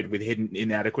married with hidden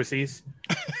inadequacies,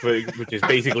 which is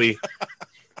basically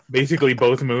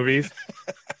both movies.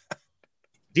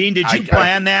 Dean, did you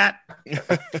plan that?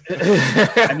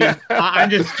 I mean, I'm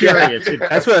just curious.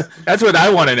 That's what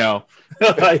I want to know.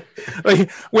 like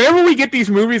whenever we get these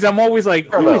movies, I'm always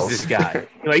like, who is this guy?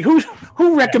 Like,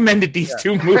 who recommended these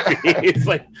two movies? It's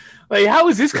like how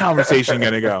is this conversation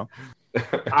gonna go?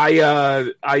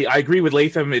 I agree with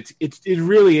Latham. It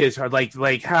really is hard.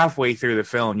 Like halfway through the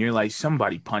film, you're like,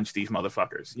 somebody punch these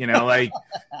motherfuckers, and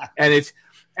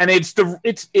it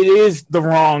is the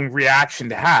wrong reaction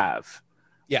to have.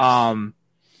 Yeah.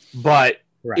 But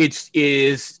it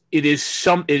is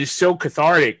so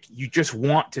cathartic. You just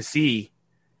want to see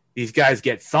these guys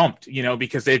get thumped,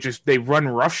 because they run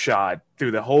roughshod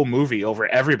through the whole movie over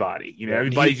everybody.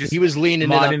 Everybody he was leaning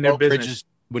in on their business.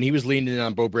 When he was leaning in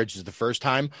on Beau Bridges the first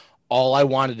time, all I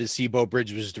wanted to see Beau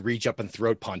Bridges was to reach up and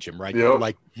throat punch him, right? Yep.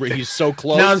 Like where he's so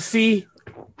close. Now, see,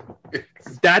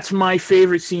 that's my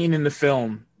favorite scene in the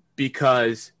film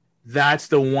because that's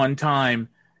the one time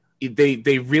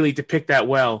they really depict that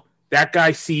well. That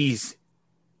guy sees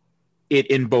it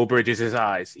in Beau Bridges'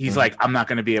 eyes. He's like, I'm not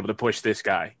going to be able to push this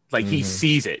guy. Like he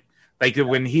sees it. Like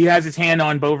when he has his hand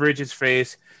on Beau Bridges'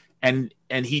 face and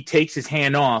he takes his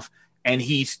hand off and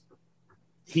he's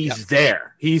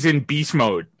there. He's in beast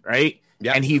mode, right?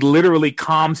 Yep. And he literally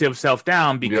calms himself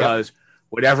down because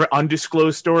whatever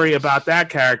undisclosed story about that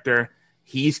character,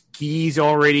 he's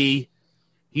already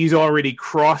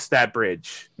crossed that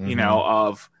bridge,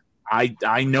 of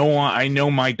I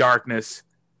know my darkness.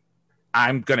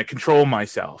 I'm gonna control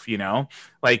myself,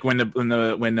 Like when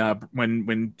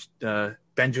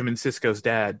Benjamin Sisko's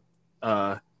dad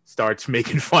starts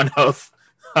making fun of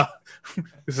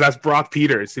that's Brock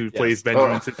Peters who plays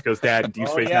Benjamin Sisko's dad in Deep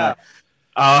Space Nine.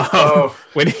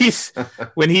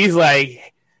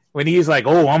 When he's like,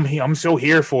 oh, I'm so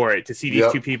here for it to see these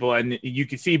two people, and you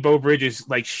can see Beau Bridges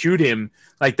like shoot him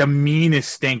like the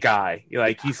meanest stink eye.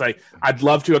 Like he's like, I'd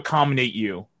love to accommodate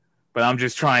you, but I'm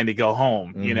just trying to go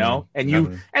home, you know? And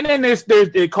and then there's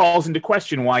it calls into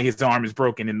question why his arm is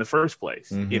broken in the first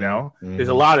place, you know? There's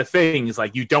a lot of things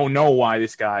like you don't know why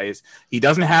this guy is. He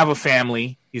doesn't have a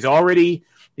family. He already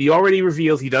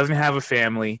reveals he doesn't have a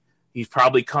family. He's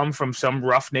probably come from some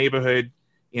rough neighborhood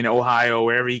in Ohio,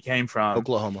 wherever he came from.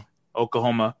 Oklahoma.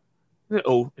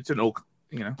 Oh, it's an Oak,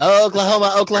 you know.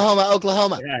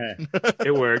 Oklahoma. Yeah,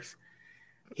 it works.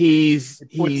 He's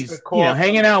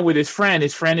hanging out with his friend.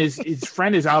 His friend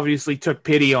is obviously took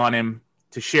pity on him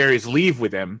to share his leave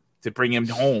with him to bring him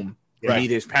home to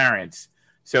meet his parents.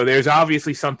 So there's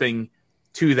obviously something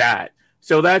to that.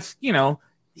 So that's, you know,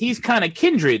 he's kind of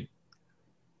kindred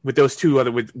with those two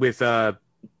other with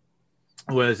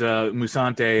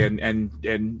Musante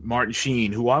and Martin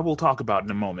Sheen, who I will talk about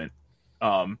in a moment.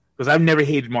 Because I've never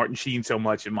hated Martin Sheen so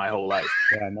much in my whole life.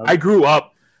 Yeah, no. I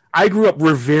grew up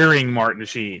revering Martin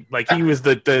Sheen. Like he was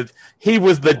the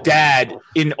dad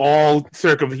in all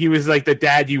he was like the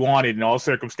dad you wanted in all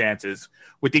circumstances,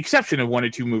 with the exception of one or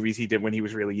two movies he did when he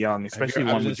was really young, especially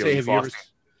one with Jodie Foster.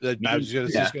 I was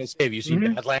just going to say, have you seen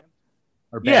Badland?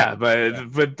 Yeah,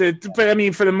 but I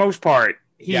mean, for the most part,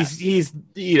 he's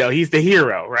you know, he's the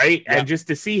hero, right? Yeah. And just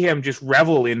to see him just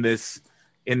revel in this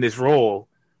role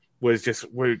was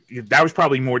that was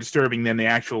probably more disturbing than the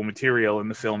actual material in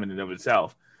the film in and of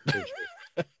itself.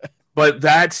 But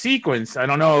that sequence, I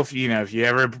don't know if you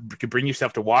ever could bring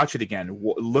yourself to watch it again.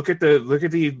 Look at the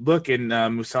look in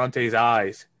Musante's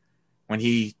eyes when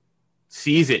he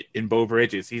sees it in Beau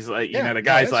Bridges. He's like, the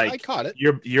guy's like, I caught it.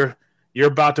 You're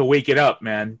about to wake it up,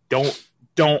 man.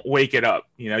 Don't wake it up.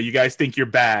 You know, you guys think you're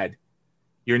bad.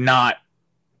 You're not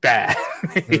bad.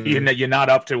 You're not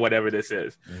up to whatever this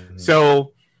is.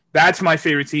 So that's my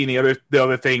favorite scene. The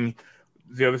other thing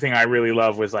I really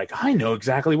love was like, I know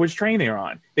exactly which train they're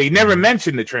on. They never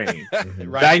mention the train.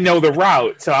 Right. I know the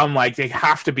route, so I'm like, they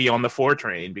have to be on the 4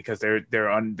 train because they're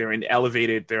on an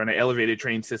elevated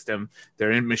train system.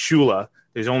 They're in Missoula.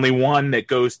 There's only one that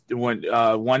goes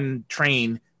one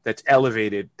train that's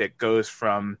elevated that goes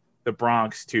from the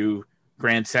Bronx to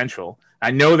Grand Central.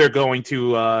 I know they're going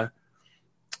to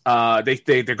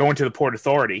they're going to the Port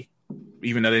Authority,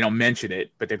 even though they don't mention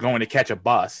it, but they're going to catch a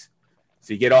bus.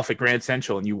 So you get off at Grand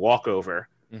Central and you walk over.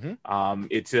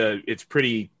 It's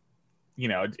pretty, you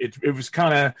know, it was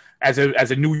kind of as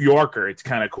a New Yorker, it's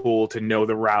kind of cool to know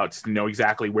the routes, to know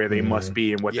exactly where they must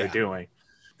be and what they're doing.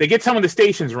 They get some of the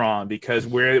stations wrong because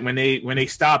when they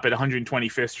stop at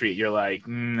 125th Street, you're like,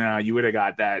 no, you would have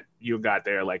got that. You got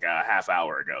there like a half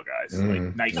hour ago, guys.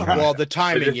 Like, nice. Well, the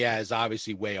timing, is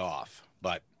obviously way off,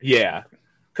 but yeah,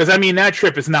 because I mean that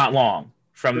trip is not long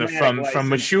from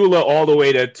Missoula all the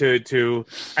way to,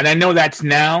 and I know that's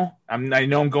now. I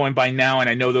know I'm going by now, and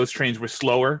I know those trains were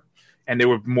slower and they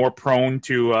were more prone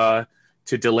to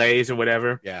delays or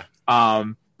whatever. Yeah.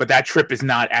 But that trip is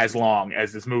not as long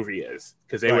as this movie is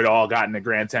because they would all gotten to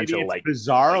Grand Central. Maybe it's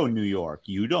Bizarro New York.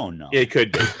 You don't know. It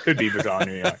could be Bizarro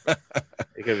New York.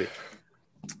 It could be.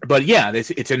 But yeah,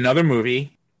 it's another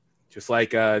movie, just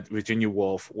like Virginia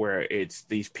Woolf, where it's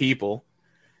these people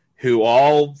who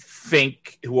are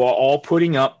all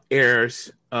putting up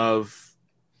airs of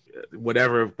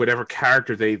whatever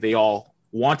character they all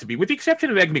want to be, with the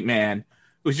exception of Ed McMahon,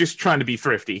 who's just trying to be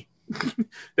thrifty.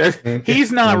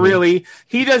 He's not really.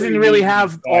 He doesn't really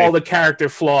have all the character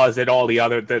flaws that all the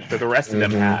rest of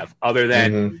them have, other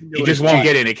than he just won't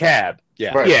get in a cab.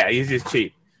 Yeah, right. Yeah, he's just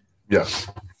cheap. Yes.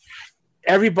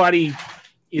 Everybody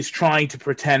is trying to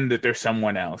pretend that they're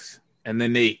someone else, and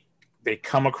then they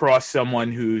come across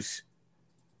someone who's,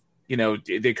 you know,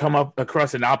 they come up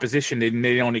across an opposition that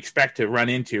they don't expect to run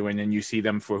into, and then you see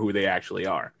them for who they actually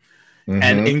are,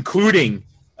 and including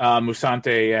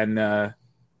Musante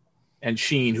and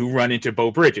Sheen, who run into Beau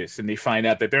Bridges, and they find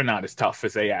out that they're not as tough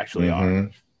as they actually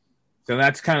are. So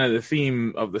that's kind of the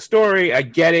theme of the story. I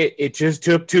get it. It just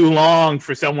took too long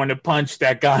for someone to punch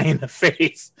that guy in the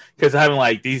face, because I'm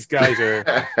like, these guys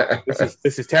are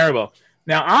this is terrible.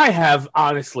 Now, I have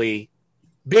honestly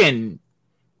been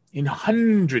in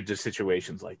hundreds of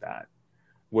situations like that,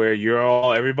 where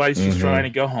everybody's just trying to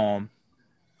go home.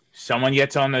 Someone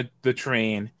gets on the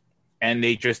train, and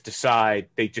they just decide,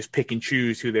 they just pick and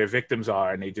choose who their victims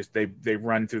are, and they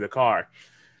run through the car.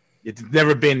 It's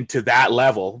never been to that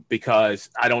level because,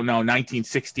 I don't know,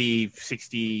 1960,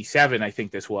 67, I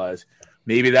think this was.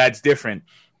 Maybe that's different.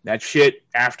 That shit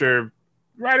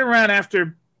right around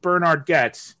after Bernard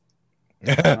Goetz,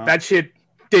 that shit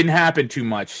didn't happen too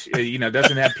much. You know,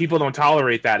 people don't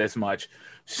tolerate that as much.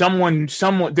 Someone,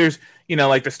 there's, you know,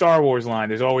 like the Star Wars line,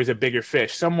 there's always a bigger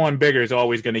fish. Someone bigger is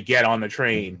always going to get on the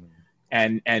train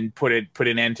and put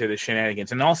an end to the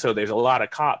shenanigans. And also, there's a lot of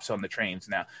cops on the trains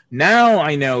now. Now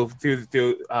I know through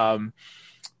during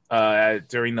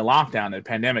the lockdown, the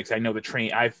pandemics, I know the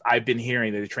train. I've been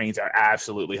hearing that the trains are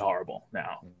absolutely horrible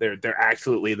now. They're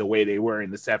absolutely the way they were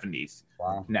in the 70s.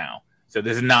 Wow. Now, so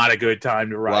this is not a good time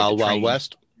to ride the train Wild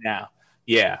West now.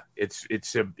 Yeah, it's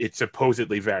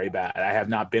supposedly very bad. I have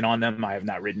not been on them. I have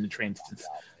not ridden the train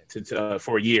since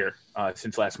for a year,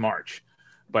 since last March.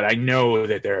 But I know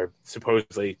that they're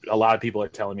supposedly, a lot of people are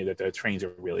telling me that the trains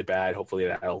are really bad. Hopefully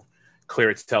that'll clear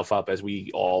itself up as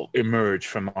we all emerge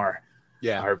from our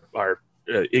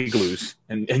igloos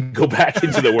and go back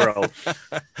into the world.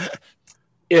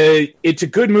 It's a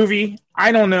good movie.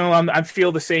 I don't know. I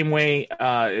feel the same way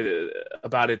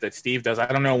about it that Steve does. I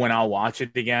don't know when I'll watch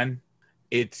it again.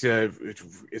 It's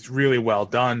really well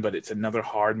done, but it's another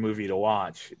hard movie to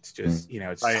watch. It's just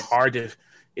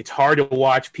it's hard to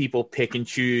watch people pick and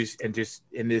choose and just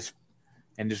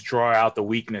draw out the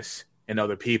weakness in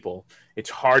other people. It's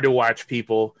hard to watch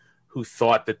people who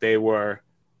thought that they were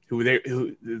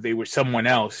someone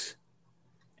else,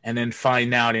 and then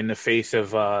find out in the face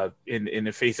of in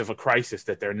the face of a crisis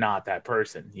that they're not that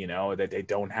person, that they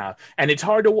don't have. And it's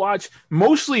hard to watch.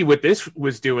 Mostly what this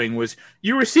was doing was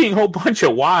you were seeing a whole bunch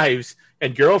of wives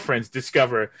and girlfriends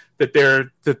discover that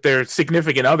their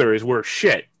significant other is worth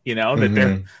shit,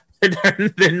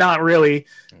 that they're not really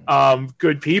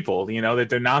good people, that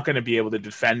they're not going to be able to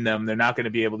defend them. They're not going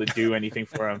to be able to do anything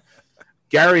for them.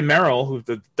 Gary Merrill, who's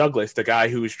Douglas, the guy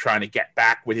who was trying to get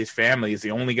back with his family, is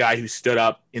the only guy who stood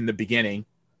up in the beginning.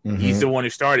 Mm-hmm. He's the one who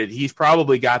started. He's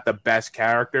probably got the best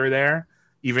character there,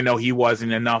 even though he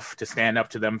wasn't enough to stand up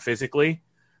to them physically.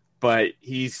 But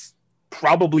he's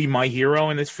probably my hero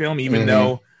in this film, even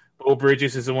though Beau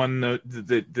Bridges is the one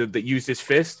that used his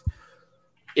fist.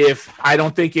 I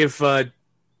don't think if the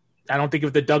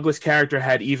Douglas character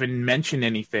had even mentioned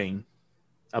anything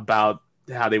about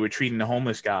how they were treating the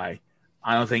homeless guy,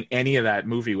 I don't think any of that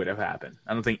movie would have happened.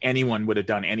 I don't think anyone would have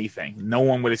done anything. No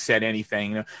one would have said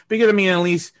anything. Because, at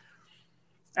least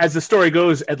as the story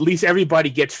goes, at least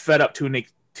everybody gets fed up to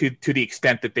the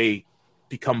extent that they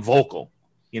become vocal.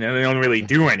 They don't really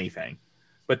do anything.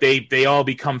 But they all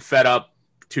become fed up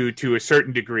to a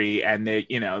certain degree, and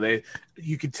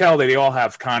you can tell that they all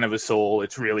have kind of a soul.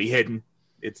 It's really hidden.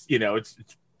 They're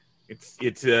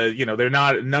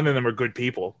not, none of them are good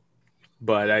people.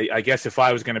 But I guess if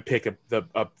I was going to pick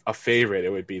a favorite,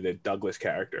 it would be the Douglas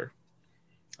character.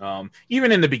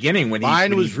 Even in the beginning, when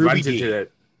he was Ruby runs Dee. into that,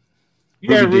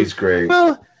 Ruby Dee's great.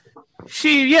 Well,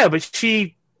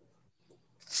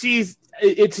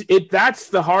 that's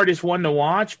the hardest one to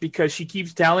watch because she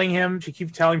keeps telling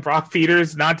Brock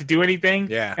Peters not to do anything.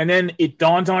 Yeah, and then it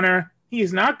dawns on her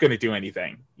he's not going to do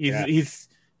anything. He's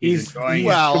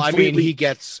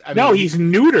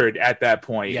neutered at that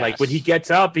point. Yes. Like when he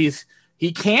gets up, he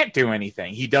can't do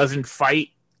anything. He doesn't fight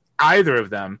either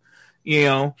of them,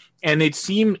 and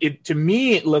to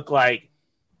me, it looked like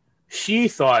she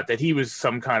thought that he was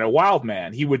some kind of wild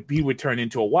man. He would turn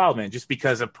into a wild man just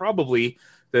because of probably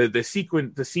the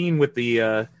scene with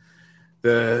the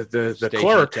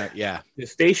clerk,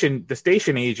 the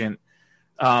station agent.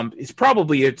 It's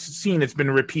probably a scene that's been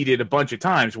repeated a bunch of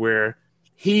times where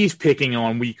he's picking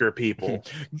on weaker people.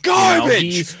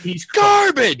 Garbage. He's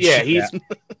garbage. Yeah,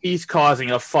 he's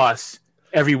causing a fuss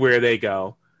everywhere they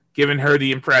go, giving her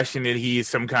the impression that he's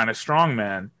some kind of strong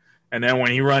man. And then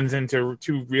when he runs into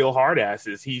two real hard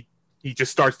asses, he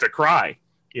just starts to cry.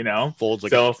 Folds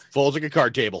like a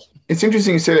card table. It's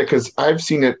interesting you say that because I've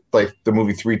seen it like the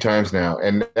movie 3 times now,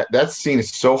 and that scene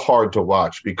is so hard to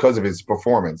watch because of his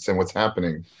performance and what's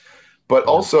happening. But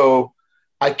also,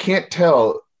 I can't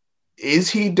tell. Is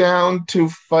he down to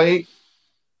fight?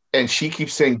 And she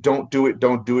keeps saying, "Don't do it,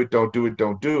 don't do it, don't do it,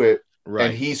 don't do it." Right.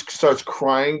 And he starts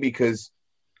crying because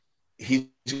he's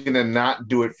gonna not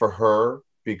do it for her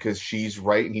because she's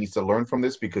right, and he needs to learn from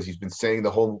this because he's been saying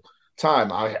the whole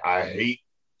time, "I hate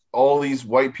all these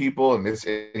white people," and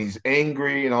he's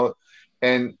angry and all.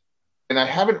 And I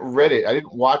haven't read it. I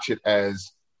didn't watch it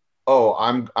as, "Oh,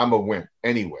 I'm a wimp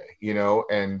anyway,"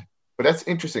 But that's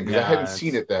interesting because I hadn't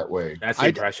seen it that way. That's the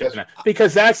impression.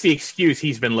 Because that's the excuse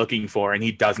he's been looking for, and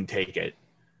he doesn't take it.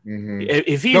 Mm-hmm.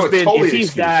 If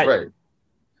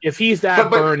he's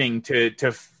that burning to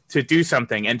do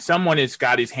something, and someone has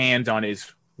got his hands on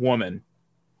his woman,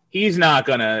 he's not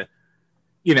gonna.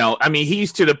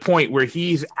 He's to the point where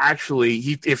he's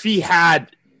actually if he had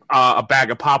a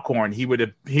bag of popcorn, he would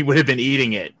have been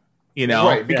eating it.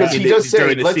 Right? Because he does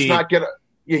say, "Let's not get."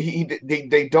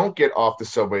 They don't get off the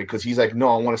subway because he's like, "No,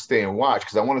 I want to stay and watch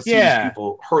because I want to see these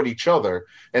people hurt each other,"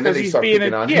 and then they start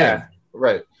picking on him.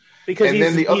 Right.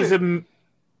 Because he's a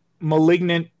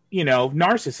malignant,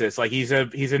 narcissist. Like he's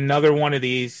another one of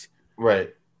these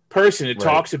person that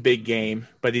talks a big game,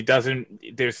 but he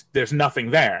doesn't. There's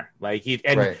nothing there. Like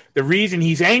the reason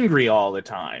he's angry all the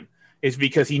time is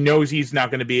because he knows he's not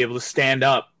going to be able to stand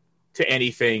up to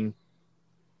anything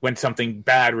when something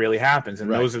bad really happens,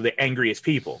 and those are the angriest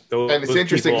people. Those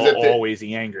interesting people are always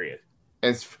the angriest.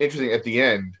 And it's interesting at the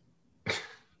end.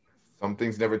 Some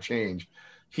things never change.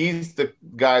 He's the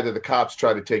guy that the cops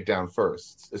try to take down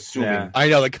first, assuming. I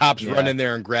know the cops run in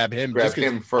there and grab him first.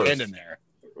 In there.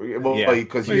 Well,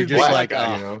 because he's just black, like,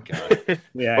 God.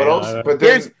 But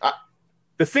then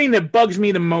the thing that bugs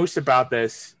me the most about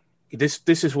this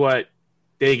is what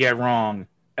they get wrong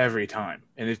every time,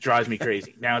 and it drives me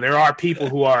crazy. Now there are people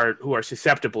who are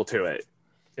susceptible to it,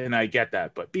 and I get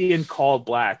that, but being called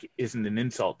black isn't an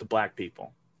insult to black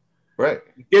people. Right.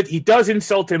 He does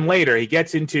insult him later. He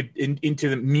gets into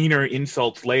the meaner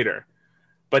insults later,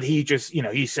 but he just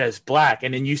he says black,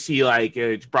 and then you see like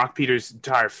Brock Peters'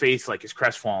 entire face like is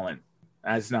crestfallen.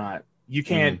 That's not, you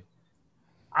can't.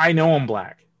 I know I'm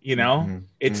black.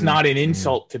 It's not an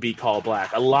insult to be called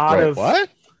black. A lot of what?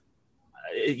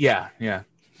 Yeah.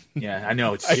 I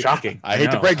know it's shocking. I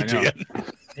hate to break it to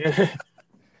you.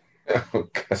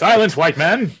 Silence, white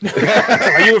man.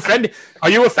 Are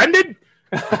you offended?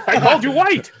 I called you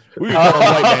white. We would call him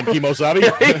white man Kimosabi.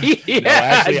 No,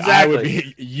 actually,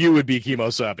 exactly. You would be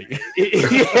Kimosabi.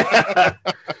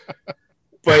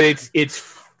 But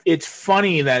it's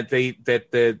funny that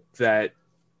that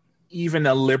even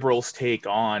the liberals take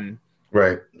on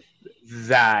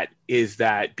that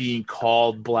being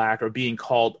called black or being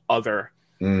called other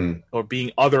or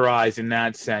being otherized in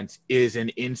that sense is an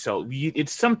insult.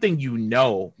 It's something you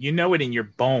know it in your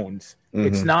bones.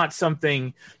 It's not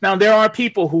something. Now there are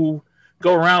people who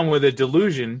go around with a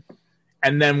delusion,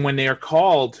 and then when they are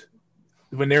called,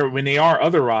 when they are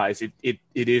otherized, it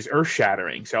is earth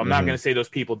shattering. So I'm not going to say those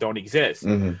people don't exist,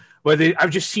 but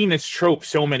I've just seen this trope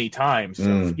so many times.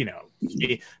 Of,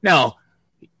 now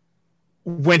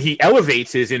when he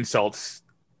elevates his insults,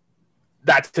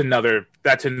 that's another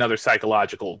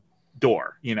psychological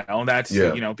door. That's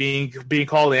being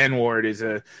called the N-word is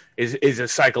a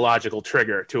psychological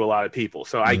trigger to a lot of people.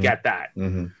 So I get that.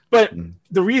 But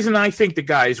the reason I think the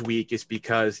guy is weak is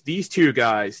because these two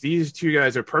guys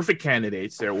are perfect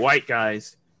candidates. They're white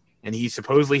guys, and he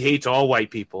supposedly hates all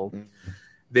white people.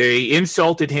 They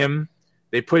insulted him.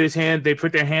 They put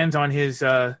their hands on his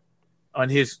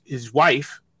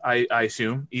wife. I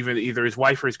assume either his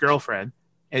wife or his girlfriend.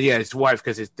 And his wife,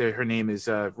 because her name is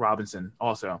Robinson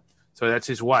also. So that's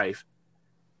his wife.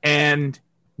 And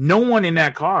no one in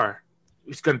that car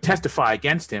is going to testify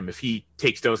against him if he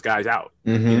takes those guys out,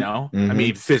 I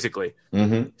mean, physically.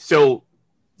 So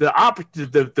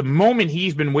the moment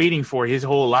he's been waiting for his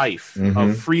whole life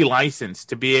of free license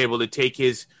to be able to take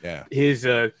his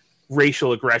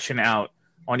racial aggression out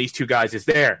on these two guys is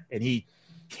there, and he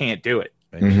can't do it.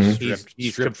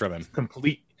 He's stripped from him.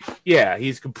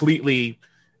 He's completely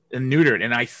neutered,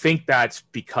 and I think that's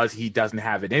because he doesn't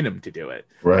have it in him to do it.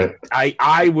 Right.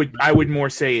 I would more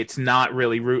say it's not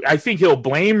really I think he'll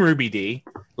blame Ruby Dee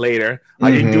later.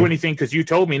 I didn't do anything because you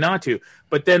told me not to.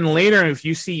 But then later, if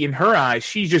you see in her eyes,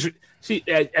 she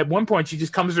at one point she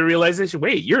just comes to the realization,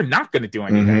 wait, you're not going to do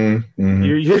anything.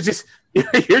 You're just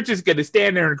going to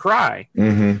stand there and cry.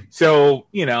 So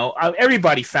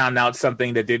everybody found out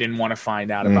something that they didn't want to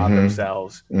find out about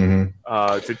themselves.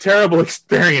 It's a terrible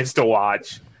experience to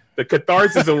watch. The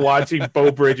catharsis of watching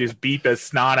Beau Bridges beat the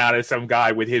snot out of some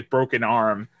guy with his broken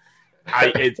arm.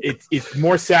 It's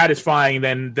more satisfying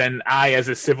than I, as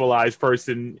a civilized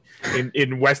person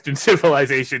in Western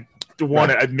civilization, to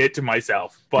want to admit to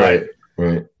myself. But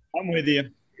right. I'm with you.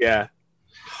 Yeah.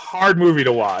 Hard movie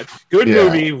to watch. Good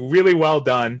movie, really well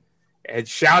done. And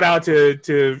shout out to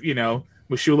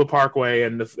Mashula Parkway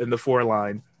and the 4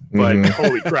 line. But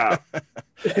holy crap.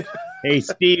 Hey,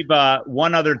 Steve,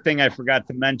 one other thing I forgot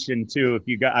to mention too,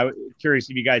 I was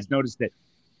curious if you guys noticed it.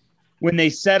 When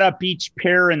they set up each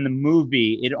pair in the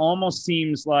movie, it almost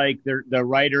seems like the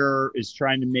writer is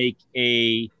trying to make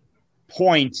a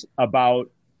point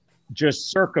about just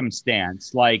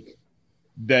circumstance. Like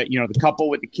the couple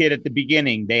with the kid at the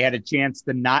beginning, they had a chance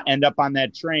to not end up on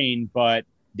that train, but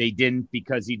they didn't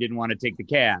because he didn't want to take the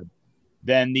cab.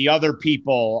 Then the other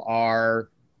people are,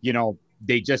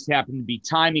 they just happened to be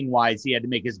timing wise. He had to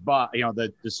make his bus,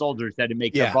 the soldiers had to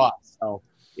make their bus. So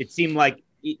it seemed like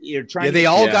you're trying. Yeah, they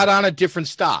all got on at different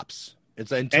stops.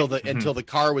 It's until the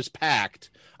car was packed,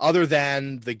 other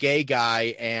than the gay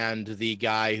guy and the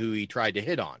guy who he tried to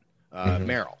hit on,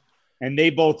 Merrill. And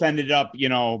they both ended up,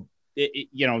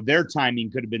 their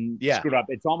timing could have been screwed up.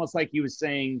 It's almost like he was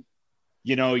saying,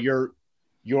 your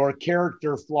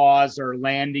character flaws are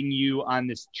landing you on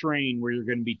this train where you're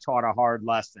going to be taught a hard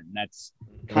lesson. That's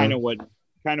kind of what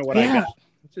I got.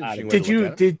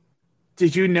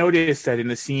 Did you notice that in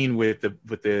the scene with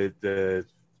the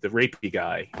rapey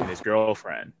guy and his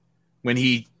girlfriend, when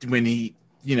he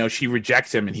she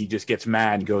rejects him and he just gets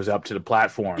mad and goes up to the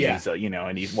platform,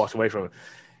 and he walks away from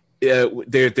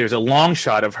it. There's a long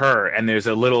shot of her and there's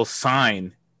a little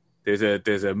sign. There's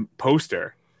a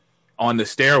poster on the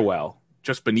stairwell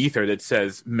just beneath her that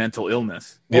says mental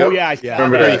illness. Oh yeah, I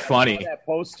remember very that. funny. That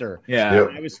poster. Yeah,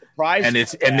 I was surprised.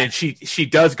 And then she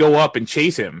does go up and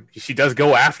chase him. She does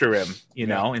go after him.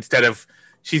 Instead of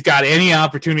she's got any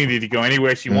opportunity to go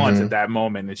anywhere she wants at that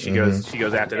moment, and she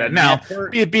goes after that. Now,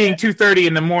 it being 2:30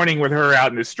 in the morning with her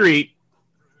out in the street,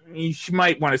 she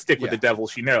might want to stick with the devil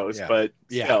she knows. But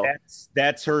still.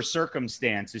 That's her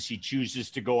circumstance. Is she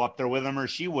chooses to go up there with him, or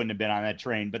she wouldn't have been on that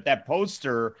train. But that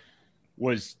poster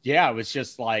was it was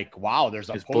just like, wow, there's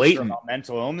a poster blatant about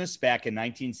mental illness back in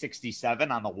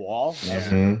 1967 on the wall. A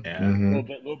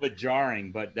little bit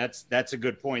jarring, but that's a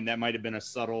good point. That might have been a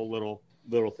subtle little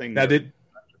thing. Now,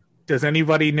 does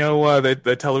anybody know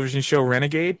the television show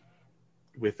Renegade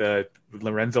with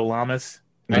Lorenzo Lamas?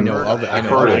 I know of it. I've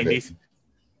heard of it.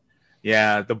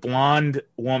 Yeah, the blonde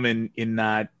woman in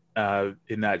that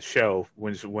show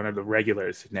was one of the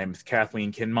regulars. Her name is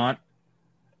Kathleen Kinmont.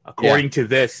 According to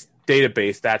this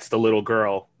database, that's the little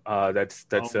girl. That's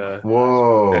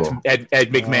whoa. That's Ed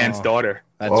McMahon's daughter.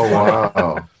 That's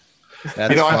wow.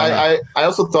 I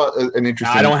also thought an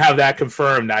interesting. I don't have that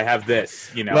confirmed. I have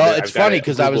this. Well, it's funny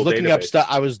because I was looking up stuff.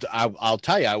 I'll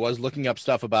tell you, I was looking up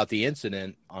stuff about the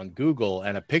incident on Google,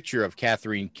 and a picture of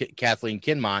Kathleen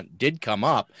Kinmont did come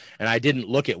up, and I didn't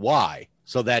look at why.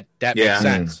 So that makes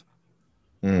sense.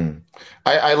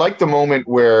 I like the moment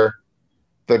where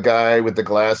the guy with the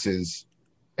glasses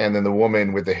and then the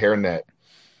woman with the hairnet,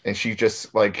 and she just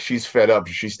she's fed up.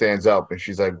 She stands up and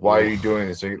she's like, "Why are you doing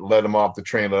this?" So let him off the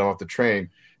train.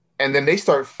 And then they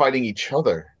start fighting each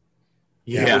other.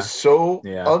 Yeah. It was so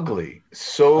ugly,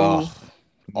 so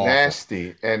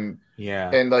nasty, and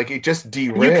it just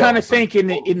derailed. You kind of think in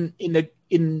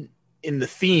the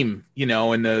theme,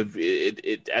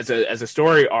 as a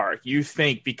story arc, you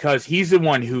think because he's the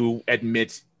one who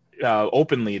admits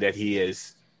openly that he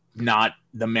is not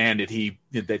the man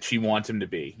that she wants him to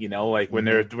be, when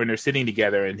they're sitting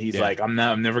together and he's like, I'm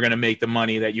never going to make the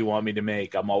money that you want me to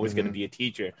make. I'm always going to be a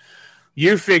teacher.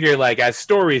 You figure as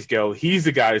stories go, he's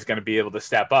the guy who's going to be able to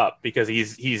step up because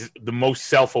he's the most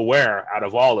self-aware out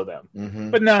of all of them.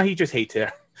 But no, he just hates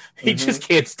her. He just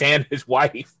can't stand his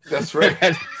wife. That's right.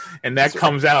 and that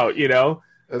comes out,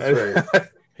 That's right.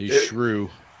 He's shrew.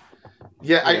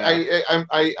 Yeah,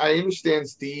 I understand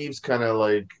Steve's kind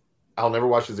of I'll never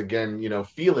watch this again,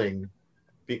 feeling,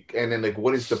 and then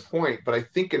what is the point? But I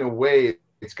think in a way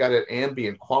it's got an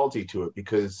ambient quality to it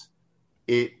because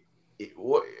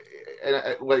what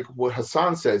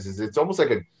Hassan says is it's almost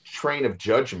like a train of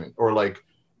judgment or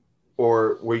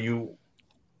where you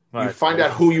find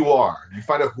out who you are. You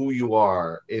find out who you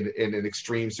are in an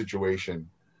extreme situation,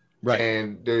 right?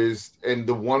 And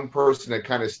the one person that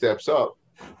kind of steps up.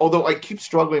 Although I keep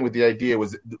struggling with the idea,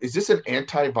 is this an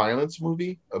anti-violence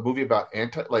movie? A movie about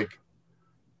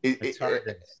it's hard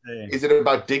to say. Is it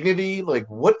about dignity?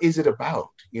 What is it about?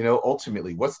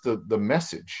 Ultimately, what's the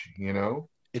message?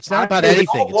 It's not about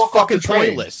anything. It's fucking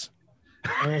pointless.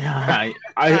 I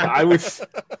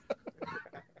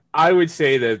would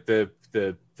say that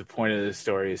the point of the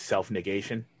story is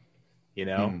self-negation.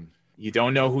 You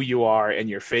don't know who you are, and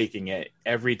you're faking it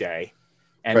every day.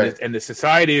 And the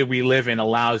society we live in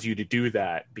allows you to do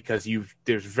that because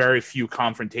there's very few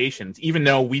confrontations, even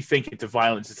though we think it's a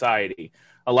violent society.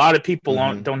 A lot of people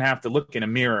don't have to look in a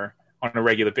mirror on a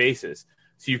regular basis.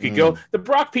 So you could go. The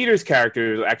Brock Peters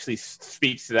character actually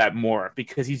speaks to that more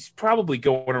because he's probably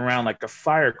going around like a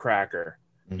firecracker,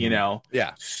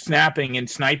 snapping and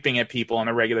sniping at people on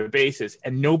a regular basis,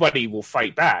 and nobody will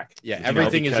fight back. Yeah,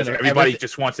 everybody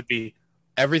just wants to be.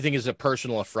 Everything is a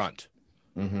personal affront.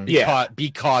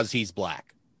 Because he's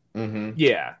black.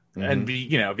 Yeah. And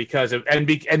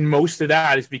and most of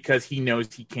that is because he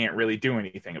knows he can't really do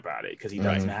anything about it because he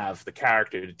doesn't have the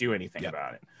character to do anything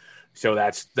about it. So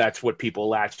that's what people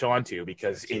latch onto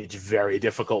because it's very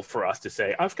difficult for us to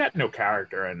say I've got no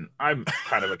character and I'm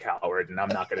kind of a coward and I'm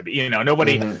not going to be.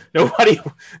 Nobody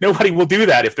will do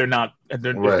that if they're not if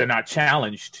they're not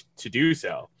challenged to do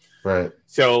so. Right.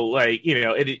 So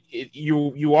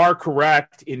you are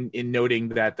correct in noting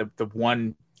that the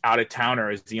one out of towner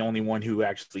is the only one who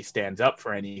actually stands up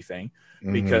for anything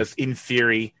because in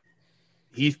theory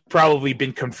he's probably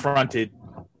been confronted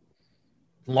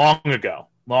long ago,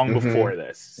 before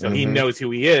this. So he knows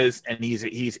who he is, and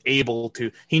he's able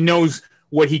to. He knows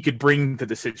what he could bring to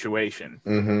the situation.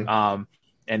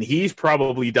 And he's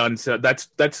probably done so.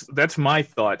 That's my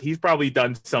thought. He's probably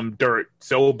done some dirt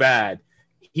so bad.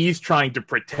 He's trying to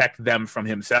protect them from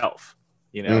himself.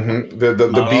 You know,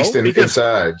 the beast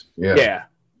inside.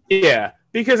 Yeah.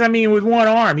 Because I mean, with one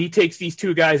arm, he takes these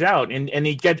two guys out, and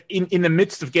he gets in the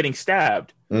midst of getting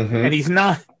stabbed, and he's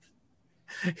not.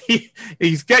 He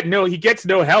gets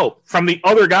no help from the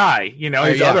other guy. You know,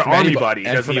 his other army buddy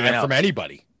doesn't even help from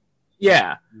anybody.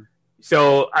 Yeah.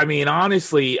 So I mean,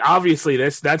 obviously,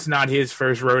 that's not his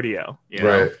first rodeo. You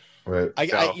know? Right.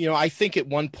 I think at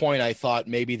one point I thought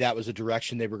maybe that was a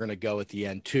direction they were going to go at the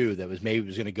end too. That was maybe it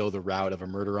was going to go the route of a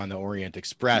Murder on the Orient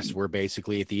Express, where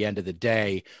basically at the end of the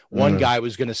day, one guy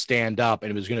was going to stand up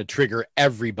and it was going to trigger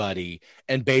everybody,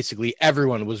 and basically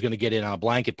everyone was going to get in on a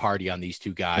blanket party on these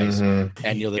two guys, and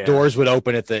the doors would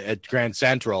open at Grand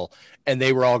Central, and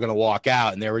they were all going to walk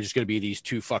out, and there were just going to be these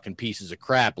two fucking pieces of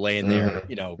crap laying there,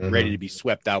 ready to be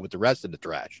swept out with the rest of the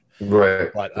trash.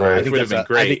 Right. But I think that's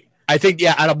great. I think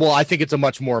it's a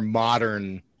much more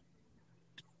modern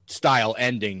style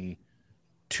ending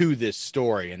to this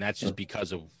story, and that's just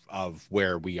because of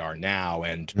where we are now,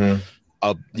 and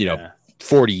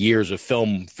 40 years of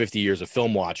film, 50 years of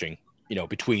film watching,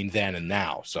 between then and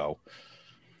now. So,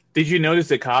 did you notice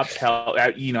the cops helped?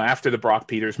 After the Brock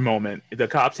Peters moment, the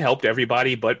cops helped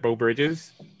everybody but Beau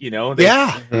Bridges. They went.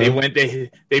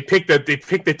 They picked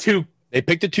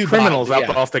the two criminals up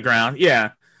off the ground.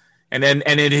 Yeah. And then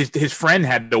his friend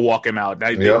had to walk him out.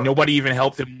 Nobody even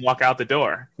helped him walk out the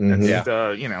door. That's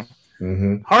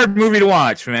hard movie to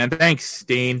watch, man. Thanks,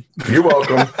 Dean. You're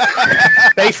welcome.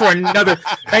 Thanks for another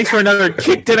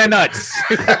kick to the nuts.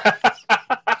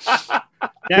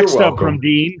 Next up from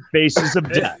Dean, Faces of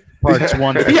Death, parts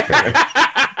 1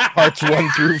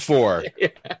 through 4.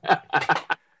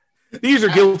 These are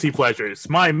guilty pleasures.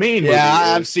 My main movie.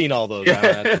 I've seen all those.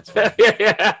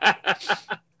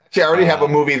 I already have a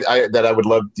movie that I would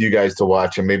love you guys to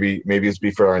watch, and maybe it's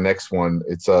be for our next one.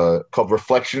 It's called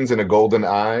Reflections in a Golden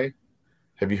Eye.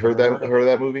 Have you heard of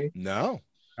that movie? No.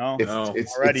 It's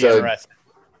already interesting.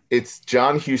 It's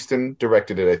John Huston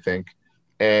directed it, I think,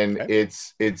 and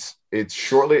it's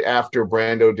shortly after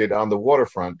Brando did On the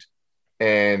Waterfront,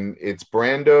 and it's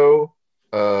Brando,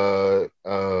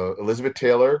 Elizabeth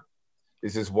Taylor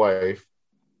is his wife,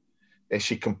 and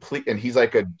he's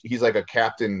like a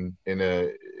captain in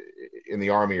the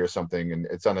army or something, and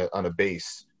it's on a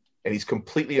base, and he's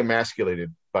completely emasculated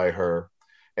by her,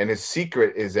 and his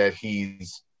secret is that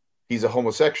he's a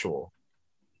homosexual,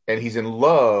 and he's in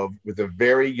love with a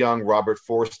very young Robert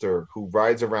Forster who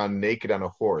rides around naked on a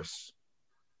horse.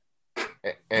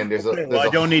 And I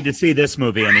don't need to see this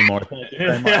movie anymore. Thank you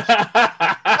very much.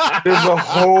 There's a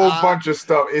whole bunch of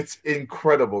stuff. It's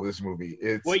incredible, this movie.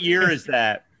 What year is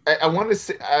that? I want to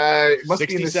say it must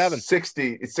 67. be in the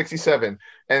 60. It's 67,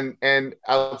 and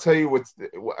I'll tell you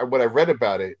what I read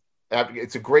about it.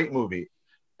 It's a great movie,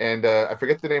 and I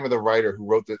forget the name of the writer who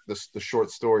wrote the short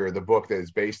story or the book that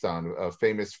it's based on. A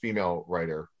famous female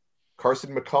writer,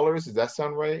 Carson McCullers. Does that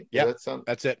sound right? Yeah,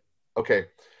 that's it. Okay,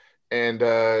 and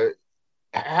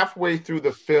halfway through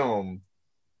the film,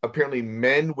 apparently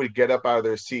men would get up out of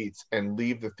their seats and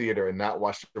leave the theater and not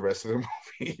watch the rest of the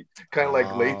movie, kind of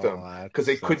like Latham, because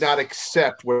they could not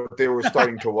accept what they were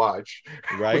starting to watch,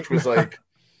 right? Which was like,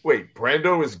 wait,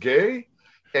 Brando is gay?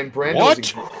 And Brando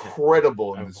is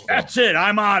incredible in this film. That's it.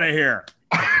 I'm out of here.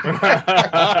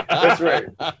 That's right.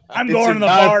 I'm going to the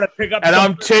bar to pick up. And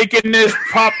I'm taking this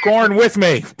popcorn with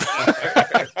me.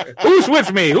 Who's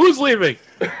with me? Who's leaving?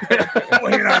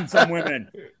 Waiting on some women.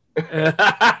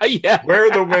 Yeah. Where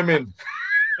are the women?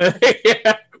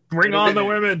 Yeah. Bring on the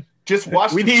women. Just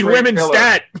watch. We need women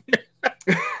stat.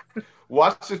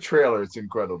 Watch the trailer; it's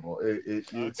incredible.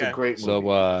 It's a great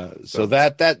movie. So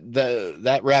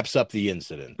that wraps up the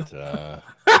incident.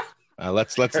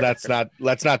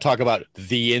 Let's not talk about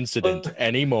the incident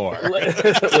anymore.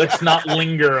 Let's not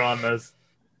linger on this.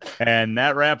 And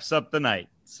that wraps up the night.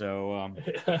 So,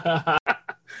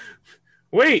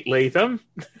 wait, Latham.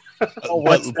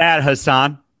 What's that,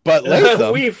 Hassan? But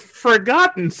Latham, we've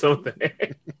forgotten something.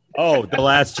 Oh, The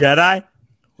Last Jedi.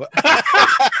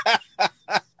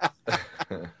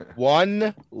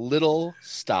 One little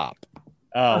stop.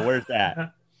 Oh, where's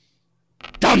that?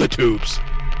 Down the tubes.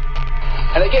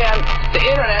 And again, the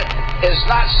internet is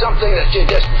not something that you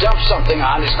just dump something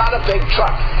on. It's not a big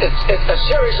truck. It's a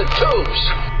series of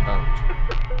tubes.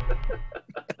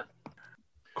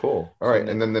 Cool. All right,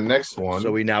 and then the next one.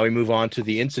 So we move on to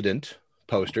the incident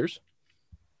posters.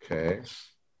 Okay.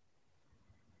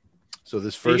 So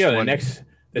this first one,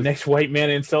 the next white man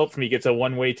insults me gets a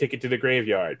one-way ticket to the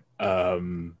graveyard.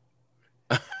 We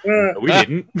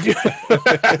didn't.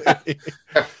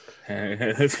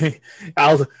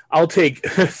 I'll take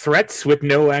threats with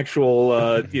no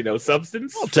actual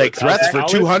substance. I'll take threats for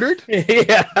 $200.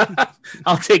 Yeah,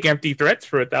 I'll take empty threats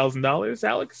for $1,000.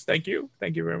 Alex, thank you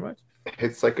very much.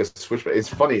 It's like a switch. It's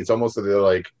funny. It's almost like they're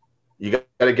like, you got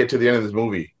to get to the end of this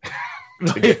movie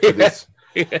to get to this.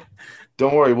 Yeah.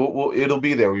 Don't worry, it'll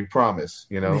be there. We promise.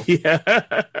 Yeah.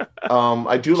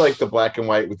 I do like the black and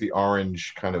white with the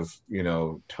orange kind of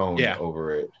tone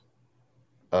over it.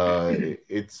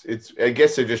 It's. I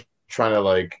guess they're just trying to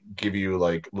like give you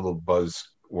like little buzz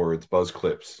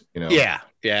clips. Yeah.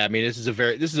 I mean, this is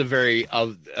a very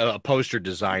a poster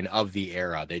design of the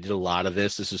era. They did a lot of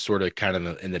this. This is sort of kind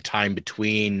of in the time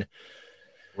between.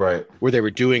 Right. Where they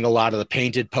were doing a lot of the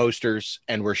painted posters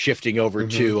and were shifting over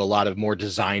to a lot of more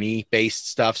designy based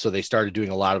stuff. So they started doing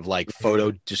a lot of like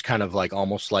photo, just kind of like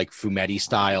almost like Fumetti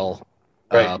style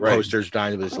posters.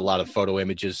 There's a lot of photo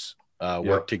images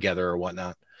worked together or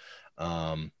whatnot.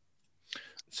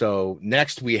 So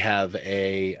next we have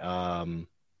this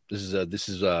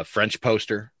is a French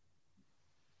poster.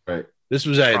 Right. This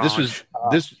was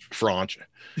French.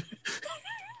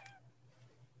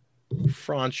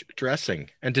 French dressing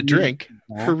and to drink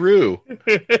Peru.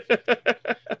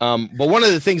 But one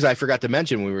of the things I forgot to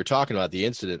mention when we were talking about the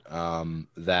incident,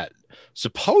 that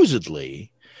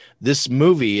supposedly this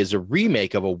movie is a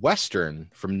remake of a Western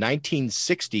from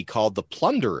 1960 called The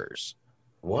Plunderers.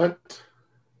 What?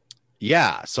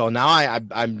 Yeah. So now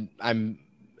I'm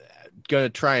going to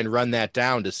try and run that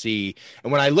down to see.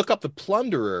 And when I look up The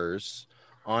Plunderers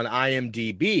on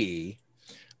IMDb,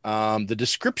 the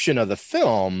description of the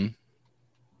film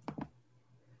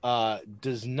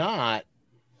does not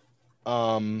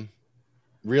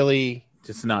really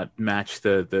does not match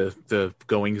the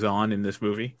goings on in this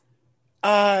movie.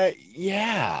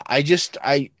 Yeah,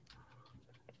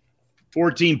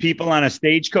 14 people on a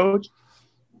stagecoach.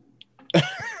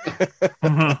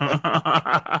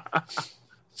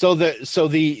 So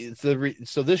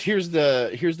here's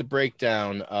the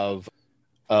breakdown of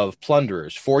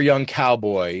Plunderers. 4 young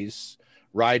cowboys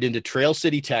ride into Trail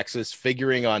City, Texas,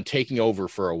 figuring on taking over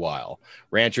for a while.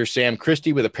 Rancher Sam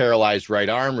Christie, with a paralyzed right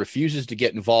arm, refuses to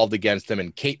get involved against them,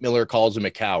 and Kate Miller calls him a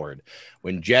coward.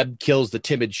 When Jeb kills the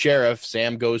timid sheriff,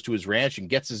 Sam goes to his ranch and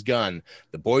gets his gun.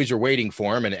 The boys are waiting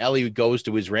for him, and Ellie goes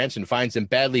to his ranch and finds him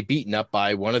badly beaten up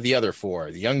by one of the other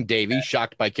 4. The young Davy,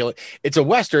 shocked by killing... It's a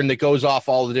Western that goes off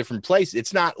all the different places.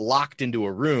 It's not locked into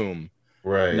a room.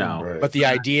 Right. No. Right. But the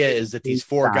idea is that these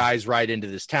 4 guys ride into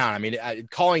this town. I mean,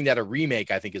 calling that a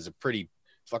remake, I think, is a pretty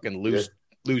fucking loose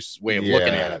way of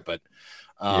looking at it. But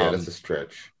that's a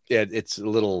stretch. Yeah, it's a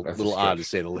little odd to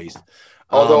say the least.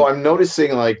 Although I'm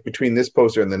noticing, like, between this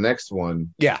poster and the next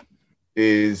one,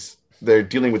 is they're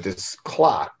dealing with this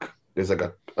clock. There's like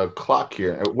a clock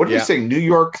here. What did we say? New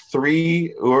York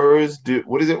 3 hours?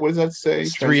 What is it? What does that say?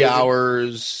 It's 3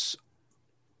 hours.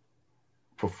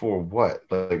 Before what?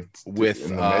 Like with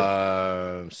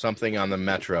something on the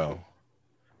metro.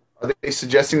 Are they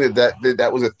suggesting that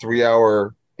was a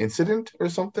 3-hour incident or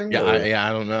something? Yeah,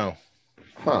 I don't know.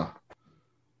 Huh.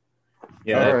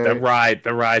 Yeah,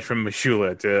 the ride from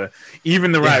Missoula to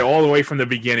even the ride all the way from the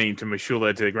beginning to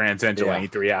Missoula to Grand Central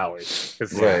ain't 3 hours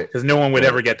because no one would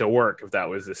ever get to work if that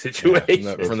was the situation.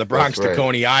 Yeah, from the Bronx to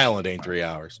Coney Island ain't 3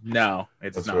 hours. No,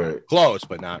 it's not. Right. Close,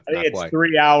 but not. I think it's quite.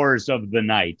 3 hours of the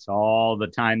night, all the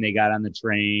time they got on the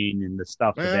train and the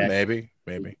stuff. Maybe.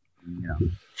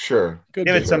 Sure. Give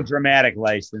it some dramatic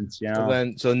license,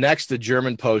 So next, the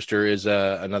German poster is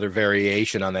another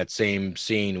variation on that same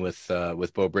scene with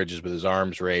Beau Bridges with his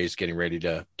arms raised, getting ready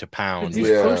to pound. These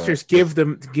posters give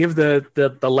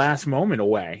the last moment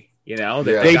away. They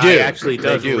do actually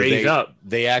does raise up.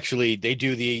 They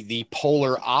do the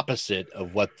polar opposite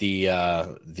of what the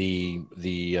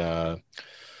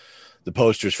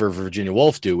posters for Virginia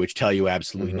Woolf do, which tell you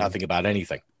absolutely nothing about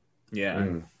anything. Yeah.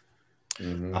 Mm.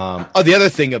 Mm-hmm. The other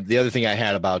thing I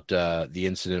had about the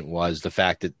incident was the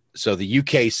fact that the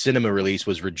UK cinema release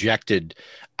was rejected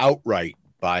outright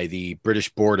by the British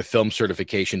Board of Film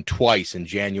Certification twice in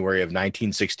January of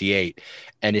 1968,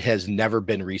 and it has never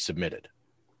been resubmitted.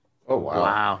 Oh wow!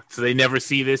 Wow! So they never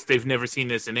see this. They've never seen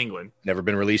this in England. Never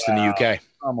been released in the UK.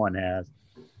 Someone has.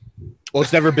 Well,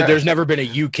 it's never been. There's never been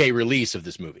a UK release of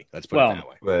this movie. Let's put it that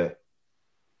way.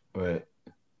 But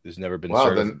there's never been.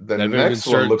 Wow. The next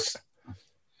one looks.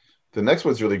 The next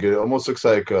one's really good. It almost looks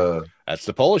like that's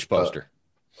the Polish poster,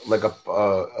 like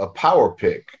a power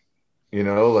pick,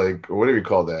 like what do we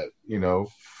call that?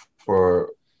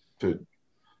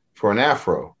 for an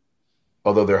afro,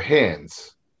 although they're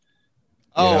hands.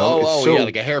 Yeah,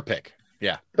 like a hair pick.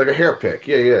 Yeah, like a hair pick.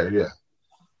 Yeah. It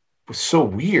was so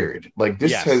weird. Like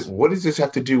this what does this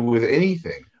have to do with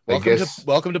anything?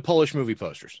 Welcome to Polish movie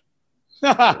posters.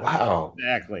 Wow,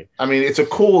 exactly. I mean, it's a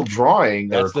cool drawing.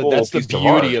 That's the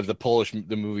beauty of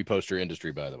the movie poster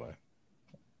industry, by the way.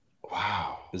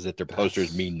 Wow, is that their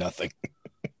posters mean nothing.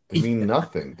 They mean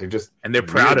nothing. They're just and they're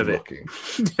proud of it.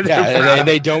 And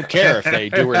they don't care if they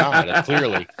do or not. It's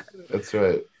clearly, that's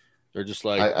right. They're just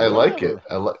like I like it.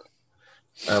 I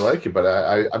like it, but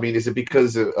I mean, is it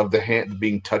because of the hand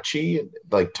being touchy,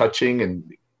 like touching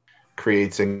and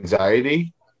creates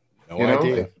anxiety? No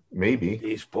idea. Maybe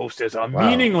these posters are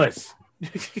meaningless.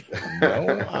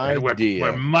 No idea.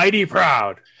 We're mighty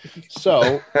proud.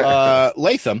 So,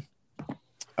 Latham.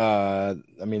 I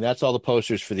mean, that's all the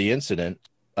posters for the incident.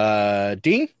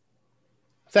 Dean,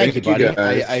 thank you, buddy.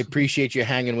 I appreciate you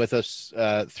hanging with us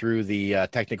through the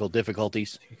technical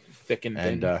difficulties. Thick and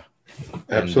thin.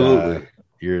 Absolutely.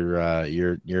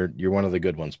 You're one of the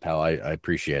good ones, pal. I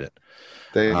appreciate it.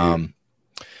 Thank you.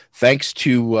 Thanks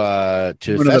to one of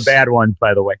the bad ones,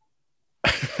 by the way.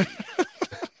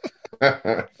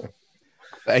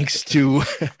 Thanks to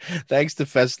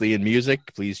Fesleyan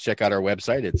Music. Please check out our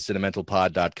website at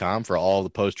cinementalpod.com for all the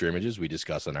poster images we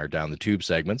discuss on our Down the Tube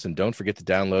segments. And don't forget to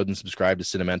download and subscribe to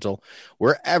Cinemental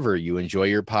wherever you enjoy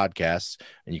your podcasts.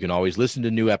 And you can always listen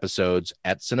to new episodes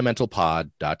at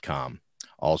cinementalpod.com.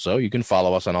 Also, you can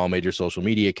follow us on all major social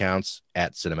media accounts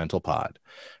at cinementalpod.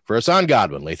 For Hassan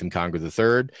Godwin, Latham Conger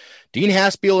III, Dean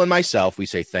Haspiel, and myself, we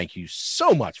say thank you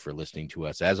so much for listening to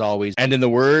us, as always. And in the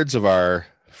words of our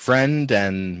friend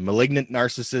and malignant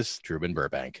narcissist, Truman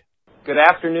Burbank. Good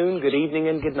afternoon, good evening,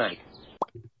 and good night.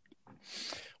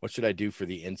 What should I do for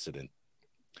the incident?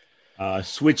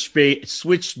 Switchblade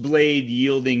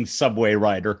yielding subway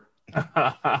rider.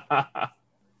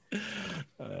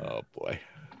 Oh, boy.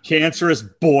 Cancerous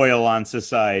boil on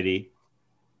society.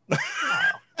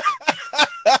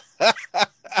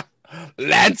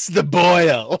 Lance the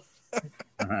Boil.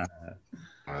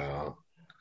 Wow.